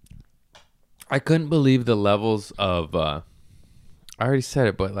 I couldn't believe the levels of... I already said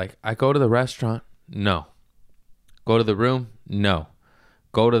it, but like, I go to the restaurant, no. Go to the room, no.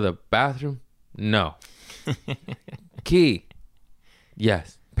 Go to the bathroom, no. Key,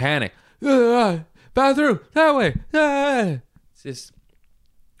 yes. Panic, bathroom, that way. It's just,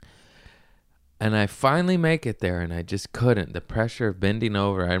 and I finally make it there, and I just couldn't. The pressure of bending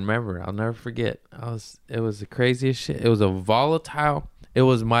over, I remember, I'll never forget. It was the craziest shit. It was a volatile. It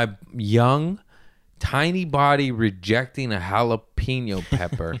was my young, tiny body rejecting a jalapeno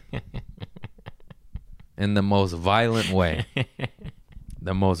pepper in the most violent way.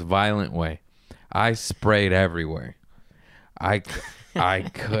 The most violent way. I sprayed everywhere. I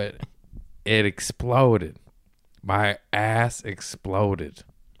could. It exploded. My ass exploded.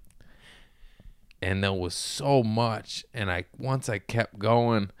 And there was so much. And once I kept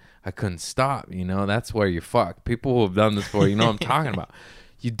going, I couldn't stop. You know, that's where you're fucked. People who have done this before, you know what I'm talking about.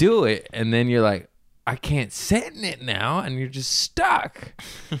 You do it, and then you're like, I can't sit in it now, and you're just stuck.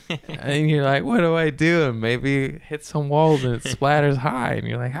 And you're like, what do I do? And maybe hit some walls and it splatters high. And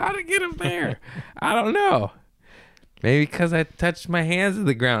you're like, how to get up there? I don't know. Maybe because I touched my hands to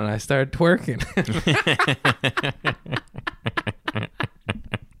the ground and I started twerking.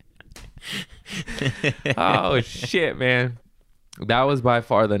 Oh, shit, man. That was by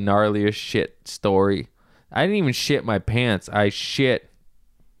far the gnarliest shit story. I didn't even shit my pants. I shit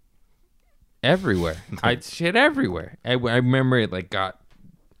everywhere. I shit everywhere. I remember it like got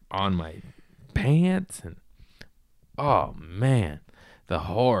on my pants and oh man, the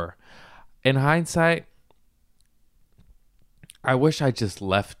horror. In hindsight, I wish I just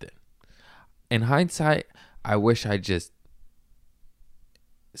left it. In hindsight, I wish I just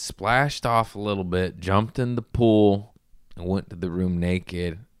splashed off a little bit, jumped in the pool, and went to the room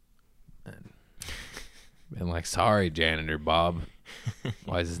naked. And been like, sorry, janitor Bob.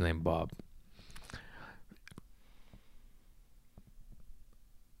 Why is his name Bob?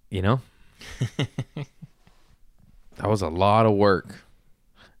 You know? That was a lot of work.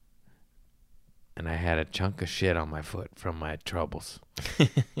 And I had a chunk of shit on my foot from my troubles.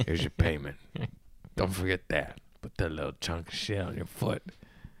 Here's your payment. Don't forget that. Put that little chunk of shit on your foot.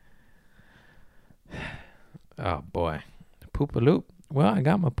 Oh, boy. Poop-a-loop. Well, I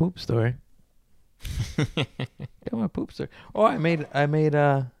got my poop story. Got my poop story. Oh, I made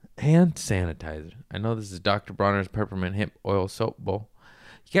hand sanitizer. I know this is Dr. Bronner's Peppermint Hemp Oil Soap Bowl.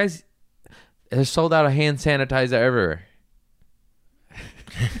 You guys, they're sold out of hand sanitizer everywhere.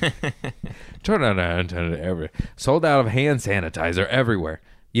 Sold out of hand sanitizer everywhere.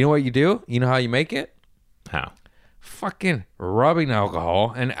 You know what you do? You know how you make it? How? Fucking rubbing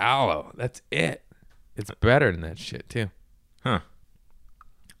alcohol and aloe. That's it. It's better than that shit, too. Huh.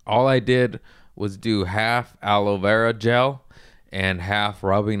 All I did was do half aloe vera gel and half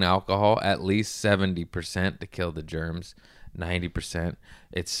rubbing alcohol, at least 70% to kill the germs, 90%.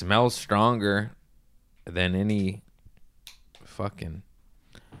 It smells stronger than any fucking,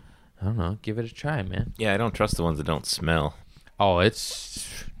 I don't know, give it a try, man. Yeah, I don't trust the ones that don't smell. Oh,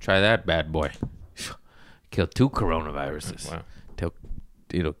 try that bad boy. Kill 2 coronaviruses. Wow.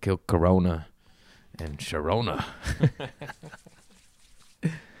 It'll kill Corona and Sharona.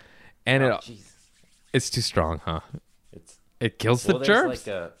 And it's too strong, huh? It kills the germs.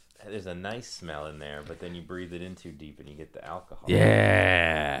 There's a nice smell in there, but then you breathe it in too deep and you get the alcohol.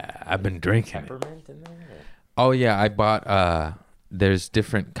 Yeah, I've been drinking Peppermint in there? Oh yeah, I bought there's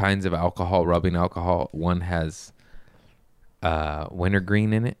different kinds of alcohol, rubbing alcohol. One has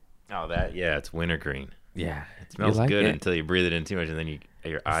wintergreen in it. Oh, it's wintergreen. Yeah, It smells good until you breathe it in too much, and then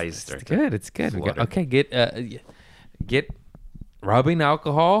your eyes start. It's good. flutter. Okay, get rubbing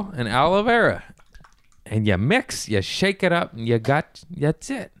alcohol and aloe vera, and you mix, you shake it up, and that's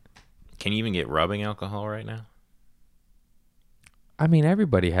it. Can you even get rubbing alcohol right now? I mean,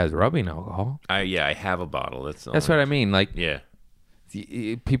 everybody has rubbing alcohol. I have a bottle. That's what I mean. Like, yeah.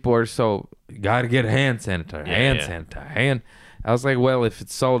 People are so gotta get hand sanitizer, sanitizer. I was like, well, if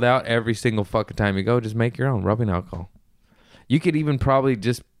it's sold out every single fucking time you go, just make your own rubbing alcohol. You could even probably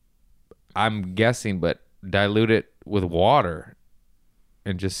just, I'm guessing, but dilute it with water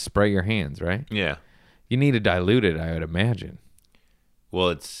and just spray your hands, right? Yeah. You need to dilute it, I would imagine. Well,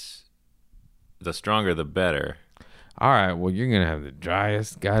 it's the stronger the better. All right, well, you're gonna have the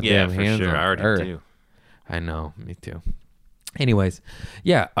driest goddamn hands for sure. on I already earth. do. I know, me too. Anyways,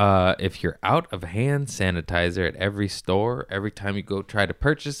 yeah, if you're out of hand sanitizer at every store, every time you go try to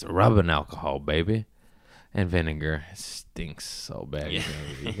purchase, rubbing alcohol, baby, and vinegar. It stinks so bad. Yeah.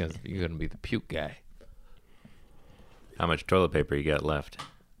 You're gonna be the puke guy. How much toilet paper you got left?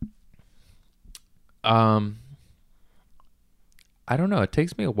 I don't know. It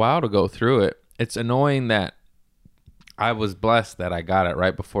takes me a while to go through it. It's annoying that I was blessed that I got it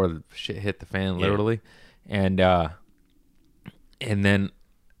right before the shit hit the fan, literally, and then,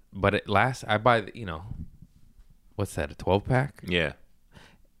 but it lasts. I buy, what's that? A 12-pack? Yeah.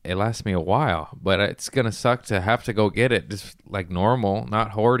 It lasts me a while, but it's gonna suck to have to go get it just like normal,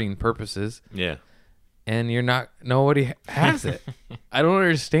 not hoarding purposes. Yeah. And nobody has it. I don't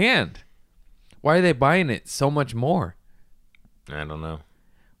understand. Why are they buying it so much more? I don't know.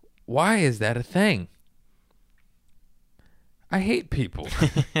 Why is that a thing? I hate people.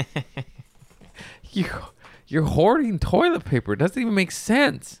 You're hoarding toilet paper. It doesn't even make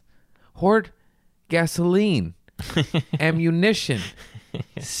sense. Hoard gasoline, ammunition,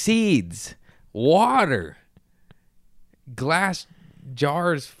 seeds, water, glass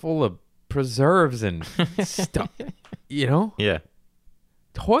jars full of preserves and stuff. You know? Yeah.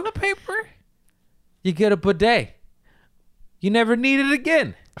 Toilet paper? You get a bidet. You never need it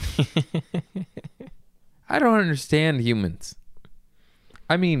again. I don't understand humans.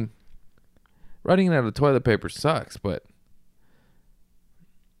 I mean, running out of toilet paper sucks, but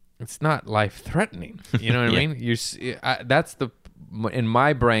it's not life-threatening. You know what I mean? That's in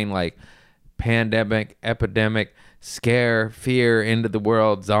my brain, like, pandemic, epidemic, scare, fear, end of the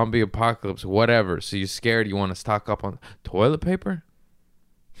world, zombie apocalypse, whatever. So you're scared, you want to stock up on toilet paper?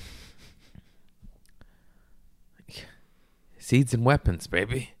 Seeds and weapons,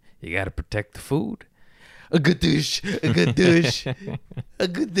 baby. You got to protect the food. A good douche. A good douche. A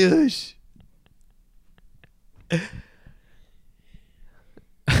good douche. A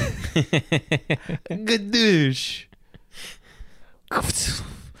good douche.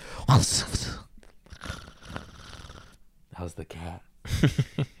 How's the cat?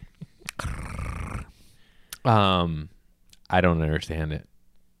 I don't understand it.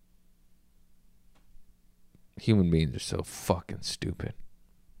 Human beings are so fucking stupid.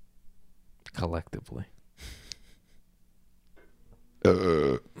 Collectively.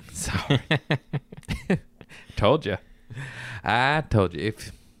 Sorry. Told you. I told you.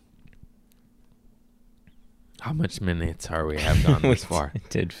 How much minutes are we have gone this far? We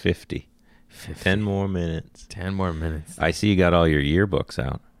did 50. 10 more minutes. 10 more minutes. I see you got all your yearbooks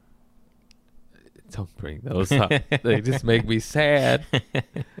out. Don't bring those up. They just make me sad.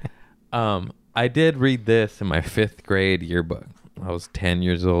 I did read this in my 5th grade yearbook. I was 10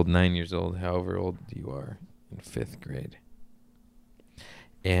 years old, 9 years old, however old you are in 5th grade.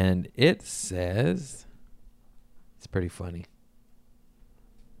 And it says, it's pretty funny.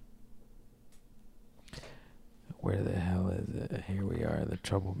 Where the hell is it? Here we are, the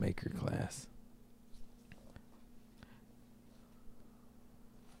troublemaker class.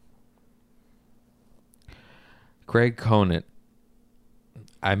 Craig Conant.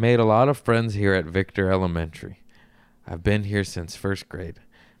 I made a lot of friends here at Victor Elementary. I've been here since 1st grade.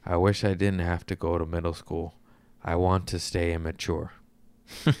 I wish I didn't have to go to middle school. I want to stay immature.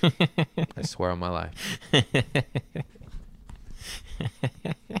 I swear on my life.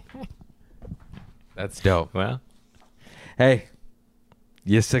 That's dope. Well, hey,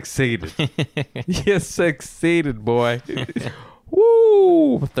 you succeeded. You succeeded, boy.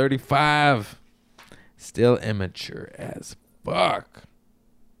 Woo! 35. Still immature as fuck.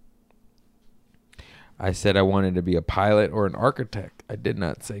 I said I wanted to be a pilot or an architect. I did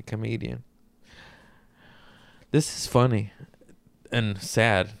not say comedian. This is funny and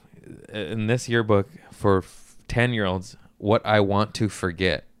sad. In this yearbook for 10-year-olds, what I want to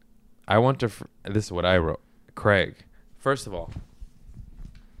forget. I want to... this is what I wrote. Craig, first of all,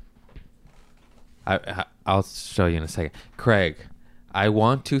 I'll show you in a second. Craig, I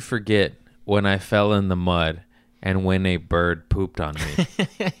want to forget when I fell in the mud and when a bird pooped on me.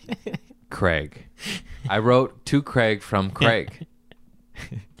 Craig. I wrote to Craig from Craig.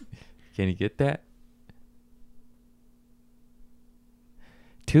 Can you get that?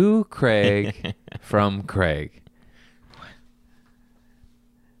 To Craig from Craig.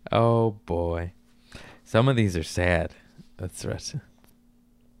 Oh boy. Some of these are sad. That's right.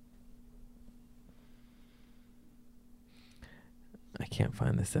 I can't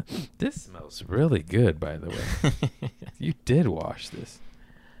find this. This smells really good, by the way. You did wash this.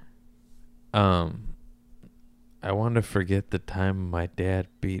 I want to forget the time my dad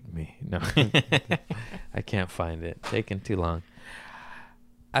beat me. No, I can't find it. Taking too long.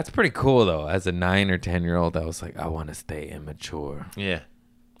 That's pretty cool, though. As a 9 or 10-year-old, I was like, I want to stay immature. yeah.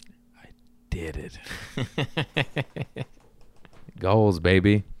 I did it. Goals,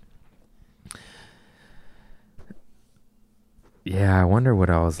 baby. Yeah, I wonder what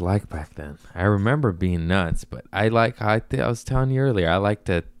I was like back then. I remember being nuts, but I was telling you earlier, I like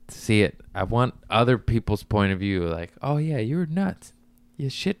to see it. I want other people's point of view. Like, oh yeah, you were nuts. You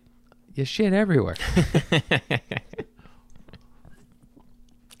shit everywhere.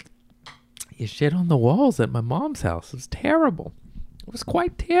 You shit on the walls at my mom's house. It was terrible. It was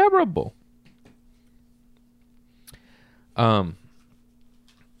quite terrible.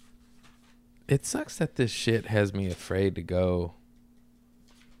 It sucks that this shit has me afraid to go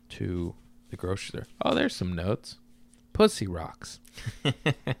to the grocery store. Oh, there's some notes. Pussy rocks.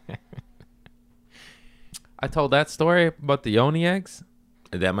 I told that story about the yoni eggs.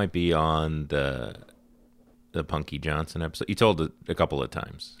 That might be on the Punky Johnson episode. You told it a couple of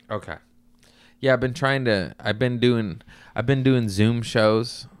times. Okay. Yeah, I've been doing Zoom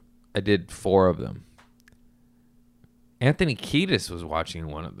shows. I did 4 of them. Anthony Kiedis was watching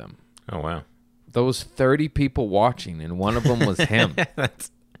one of them. Oh, wow. There was 30 people watching, and one of them was him.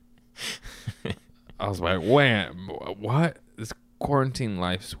 I was like, what? This quarantine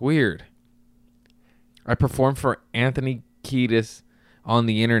life's weird. I performed for Anthony Kiedis on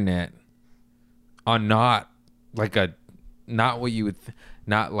the internet on not what you would,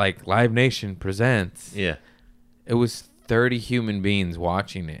 not like Live Nation presents. Yeah. It was 30 human beings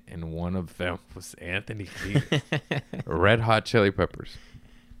watching it, and one of them was Anthony Kiedis. Red Hot Chili Peppers.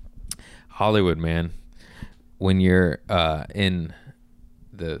 Hollywood, man. When you're in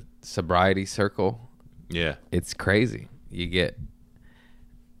the sobriety circle, Yeah. it's crazy. You get,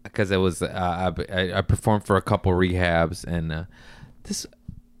 because it was I performed for a couple rehabs, and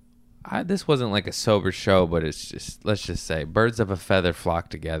this wasn't like a sober show, but it's just, let's just say, birds of a feather flock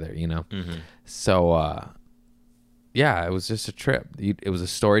together, you know. Mm-hmm. So yeah, it was just a trip. It was a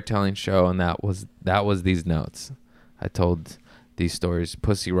storytelling show, and that was these notes. I told these stories: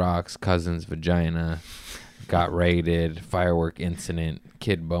 Pussy Rocks, Cousins, Vagina, Got Raided, Firework Incident,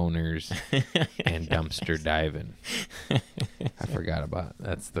 Kid Boners, and Dumpster Diving. I forgot about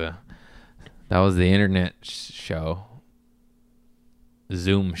that was the internet show,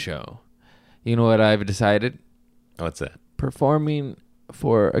 Zoom show. You know what I've decided? What's that? Performing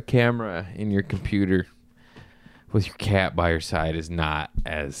for a camera in your computer with your cat by your side is not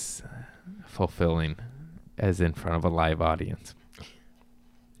as fulfilling as in front of a live audience.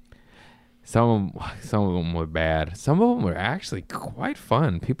 Some of them were bad. Some of them were actually quite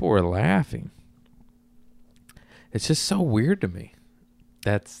fun. People were laughing. It's just so weird to me.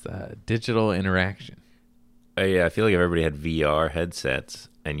 That's digital interaction. Yeah, I feel like if everybody had VR headsets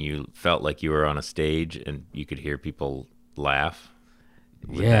and you felt like you were on a stage and you could hear people laugh.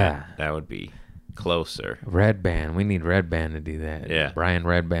 Yeah. That would be closer. Red Band. We need Red Band to do that. Yeah. Brian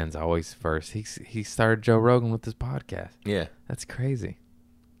Red Band's always first. He started Joe Rogan with his podcast. Yeah. That's crazy.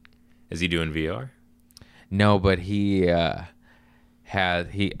 Is he doing VR? No, but he's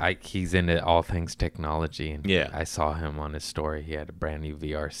into all things technology, and Yeah. I saw him on his story. He had a brand new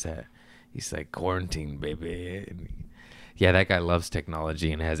VR set. He's like, quarantine, baby. And yeah, that guy loves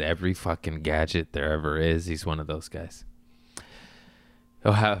technology and has every fucking gadget there ever is. He's one of those guys.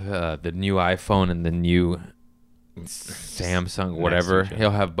 He'll have the new iPhone and the new Samsung, whatever. Next to each other.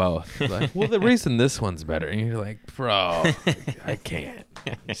 He'll have both. Like, well, the reason this one's better. And you're like, bro, I can't.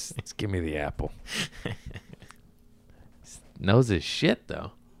 Just give me the Apple. Knows his shit,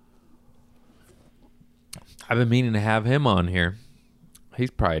 though. I've been meaning to have him on here. He's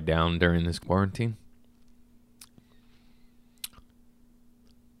probably down during this quarantine.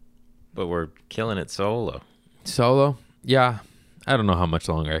 But we're killing it solo. Solo? Yeah. I don't know how much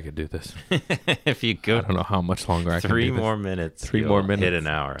longer I could do this. If you I go don't know how much longer I can do 3 this. more minutes, 3 you'll more minutes. hit an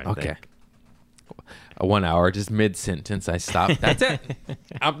hour. I Okay. think. 1 hour, just mid-sentence, I stop. That's it.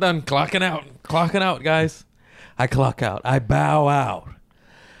 I'm done clocking out. Clocking out, guys. I clock out. I bow out.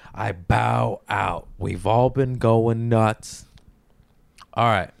 I bow out. We've all been going nuts. All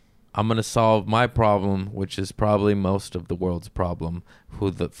right. I'm going to solve my problem, which is probably most of the world's problem.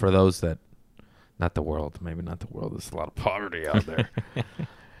 For those that, not the world, maybe not the world. There's a lot of poverty out there.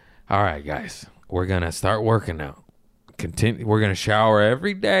 All right, guys. We're going to start working out. We're going to shower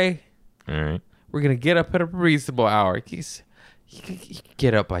every day. All right. We're going to get up at a reasonable hour. You can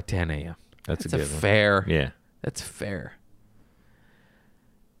get up by 10 a.m. That's a That's good one. fair. Yeah. That's fair.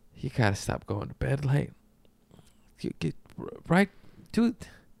 You got to stop going to bed late. You write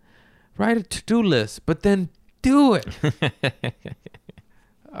a to-do list, but then do it.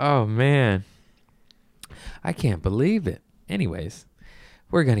 Oh, man. I can't believe it. Anyways,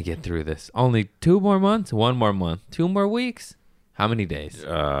 we're going to get through this. Only 2 more months? 1 more month? 2 more weeks? How many days?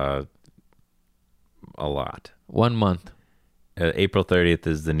 A lot. 1 month. April 30th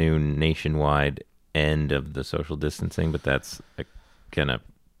is the new nationwide end of the social distancing, but that's gonna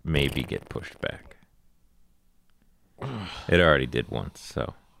maybe get pushed back. It already did once,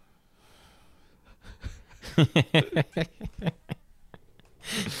 so.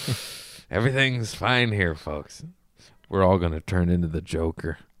 Everything's fine here, folks. We're all going to turn into the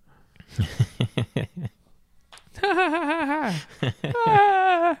Joker.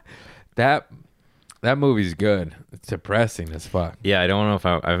 That movie's good. It's depressing as fuck. Yeah, I don't know if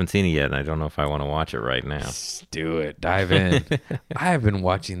I haven't seen it yet, and I don't know if I want to watch it right now. Just do it. Dive in. I have been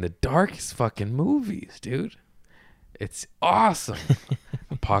watching the darkest fucking movies, dude. It's awesome.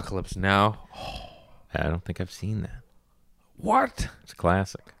 Apocalypse Now. I don't think I've seen that. What? It's a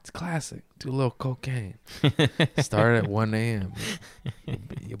classic. It's classic. Do a little cocaine. Start at 1 a.m.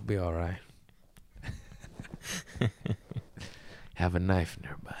 You'll be all right. Have a knife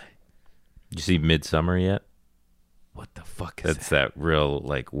nearby. Did you see Midsummer yet? What the fuck is That's that real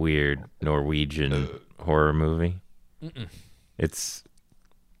like weird Norwegian horror movie. It's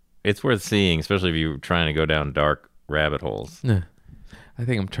worth seeing, especially if you're trying to go down dark rabbit holes. that? I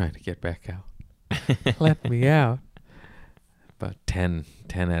think I'm trying to get back out. Let me out. About 10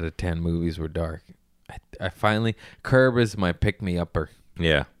 out of 10 movies were dark. I finally... Curb is my pick-me-upper.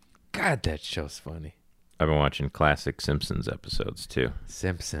 Yeah, God, that show's funny. I've been watching classic Simpsons episodes too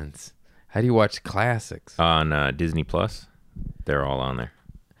Simpsons. How do you watch classics? on Disney Plus. They're all on there.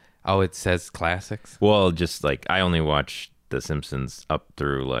 Oh, it says classics? Well, just like I only watched The Simpsons up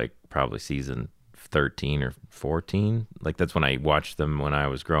through like probably season 13 or 14. Like that's when I watched them when I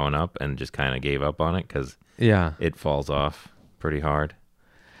was growing up and just kind of gave up on it because Yeah. it falls off pretty hard.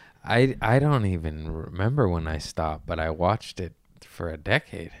 I don't even remember when I stopped, but I watched it for a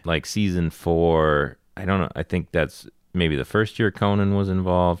decade. Like season 4, I don't know. I think that's maybe the first year Conan was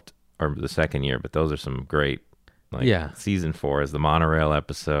involved or the second year, but those are some great. Like Yeah. season 4 is the monorail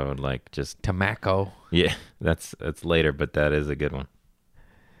episode. Like just Tamako. yeah, that's later, but that is a good one.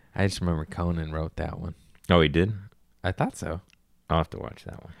 I just remember Conan wrote that one. Oh, he did. I thought so. I'll have to watch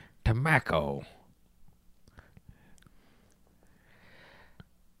that one. Tamako.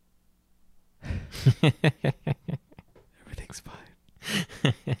 Everything's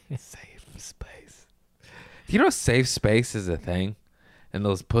fine. Safe space. You know, safe space is a thing. And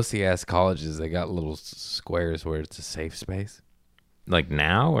those pussy ass colleges, they got little squares where it's a safe space. Like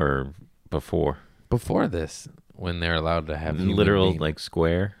now or before? Before this, when they're allowed to have human Literal beings. like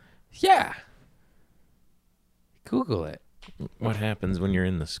square. Yeah. Google it. What happens when you're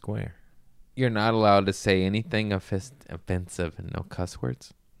in the square? You're not allowed to say anything offensive and no cuss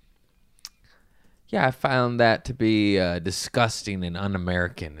words. Yeah, I found that to be disgusting and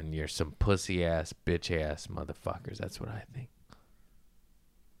un-American, and you're some pussy-ass, bitch-ass motherfuckers. That's what I think.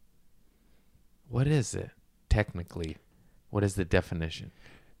 What is it, technically? What is the definition?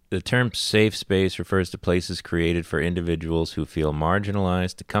 The term safe space refers to places created for individuals who feel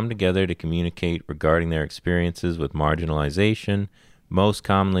marginalized to come together to communicate regarding their experiences with marginalization, most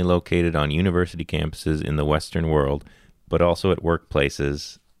commonly located on university campuses in the Western world, but also at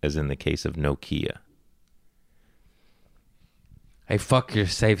workplaces, as in the case of Nokia. Hey, fuck your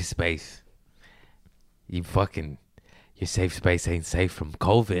safe space. Your safe space ain't safe from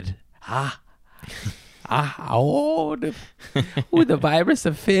COVID. Would the virus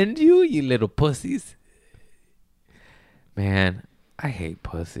offend you, you little pussies? Man, I hate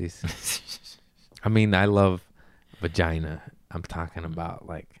pussies. I mean, I love vagina. I'm talking about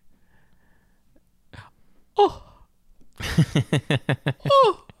like,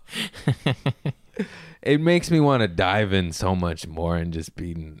 it makes me want to dive in so much more and just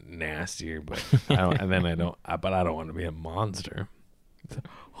be nastier, but I don't want to be a monster.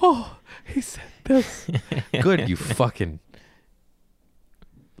 Oh, he said this. Good, you fucking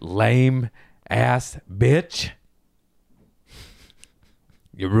lame ass bitch.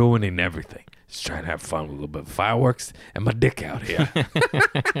 You're ruining everything. Just trying to have fun with a little bit of fireworks and my dick out here.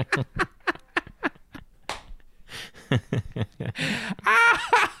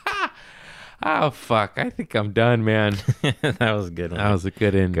 Oh, fuck. I think I'm done, man. That was a good one. That was a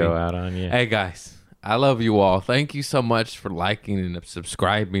good ending. Go out on you. Hey, guys. I love you all. Thank you so much for liking and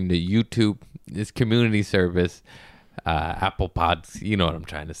subscribing to YouTube, this community service, Apple Pods. You know what I'm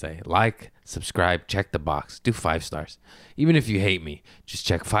trying to say. Like, subscribe, check the box. Do 5 stars. Even if you hate me, just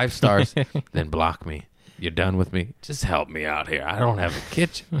check 5 stars, then block me. You're done with me? Just help me out here. I don't have a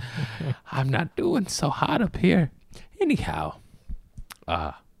kitchen. I'm not doing so hot up here. Anyhow,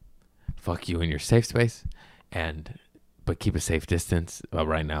 fuck you in your safe space, but keep a safe distance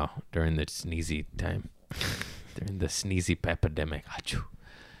right now during the sneezy time, during the sneezy epidemic. Achoo.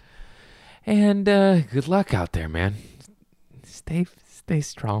 And good luck out there, man. Stay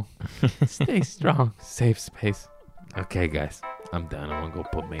strong. Stay strong. Safe space. Okay, guys, I'm done. I'm gonna go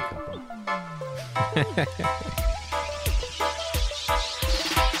put makeup on.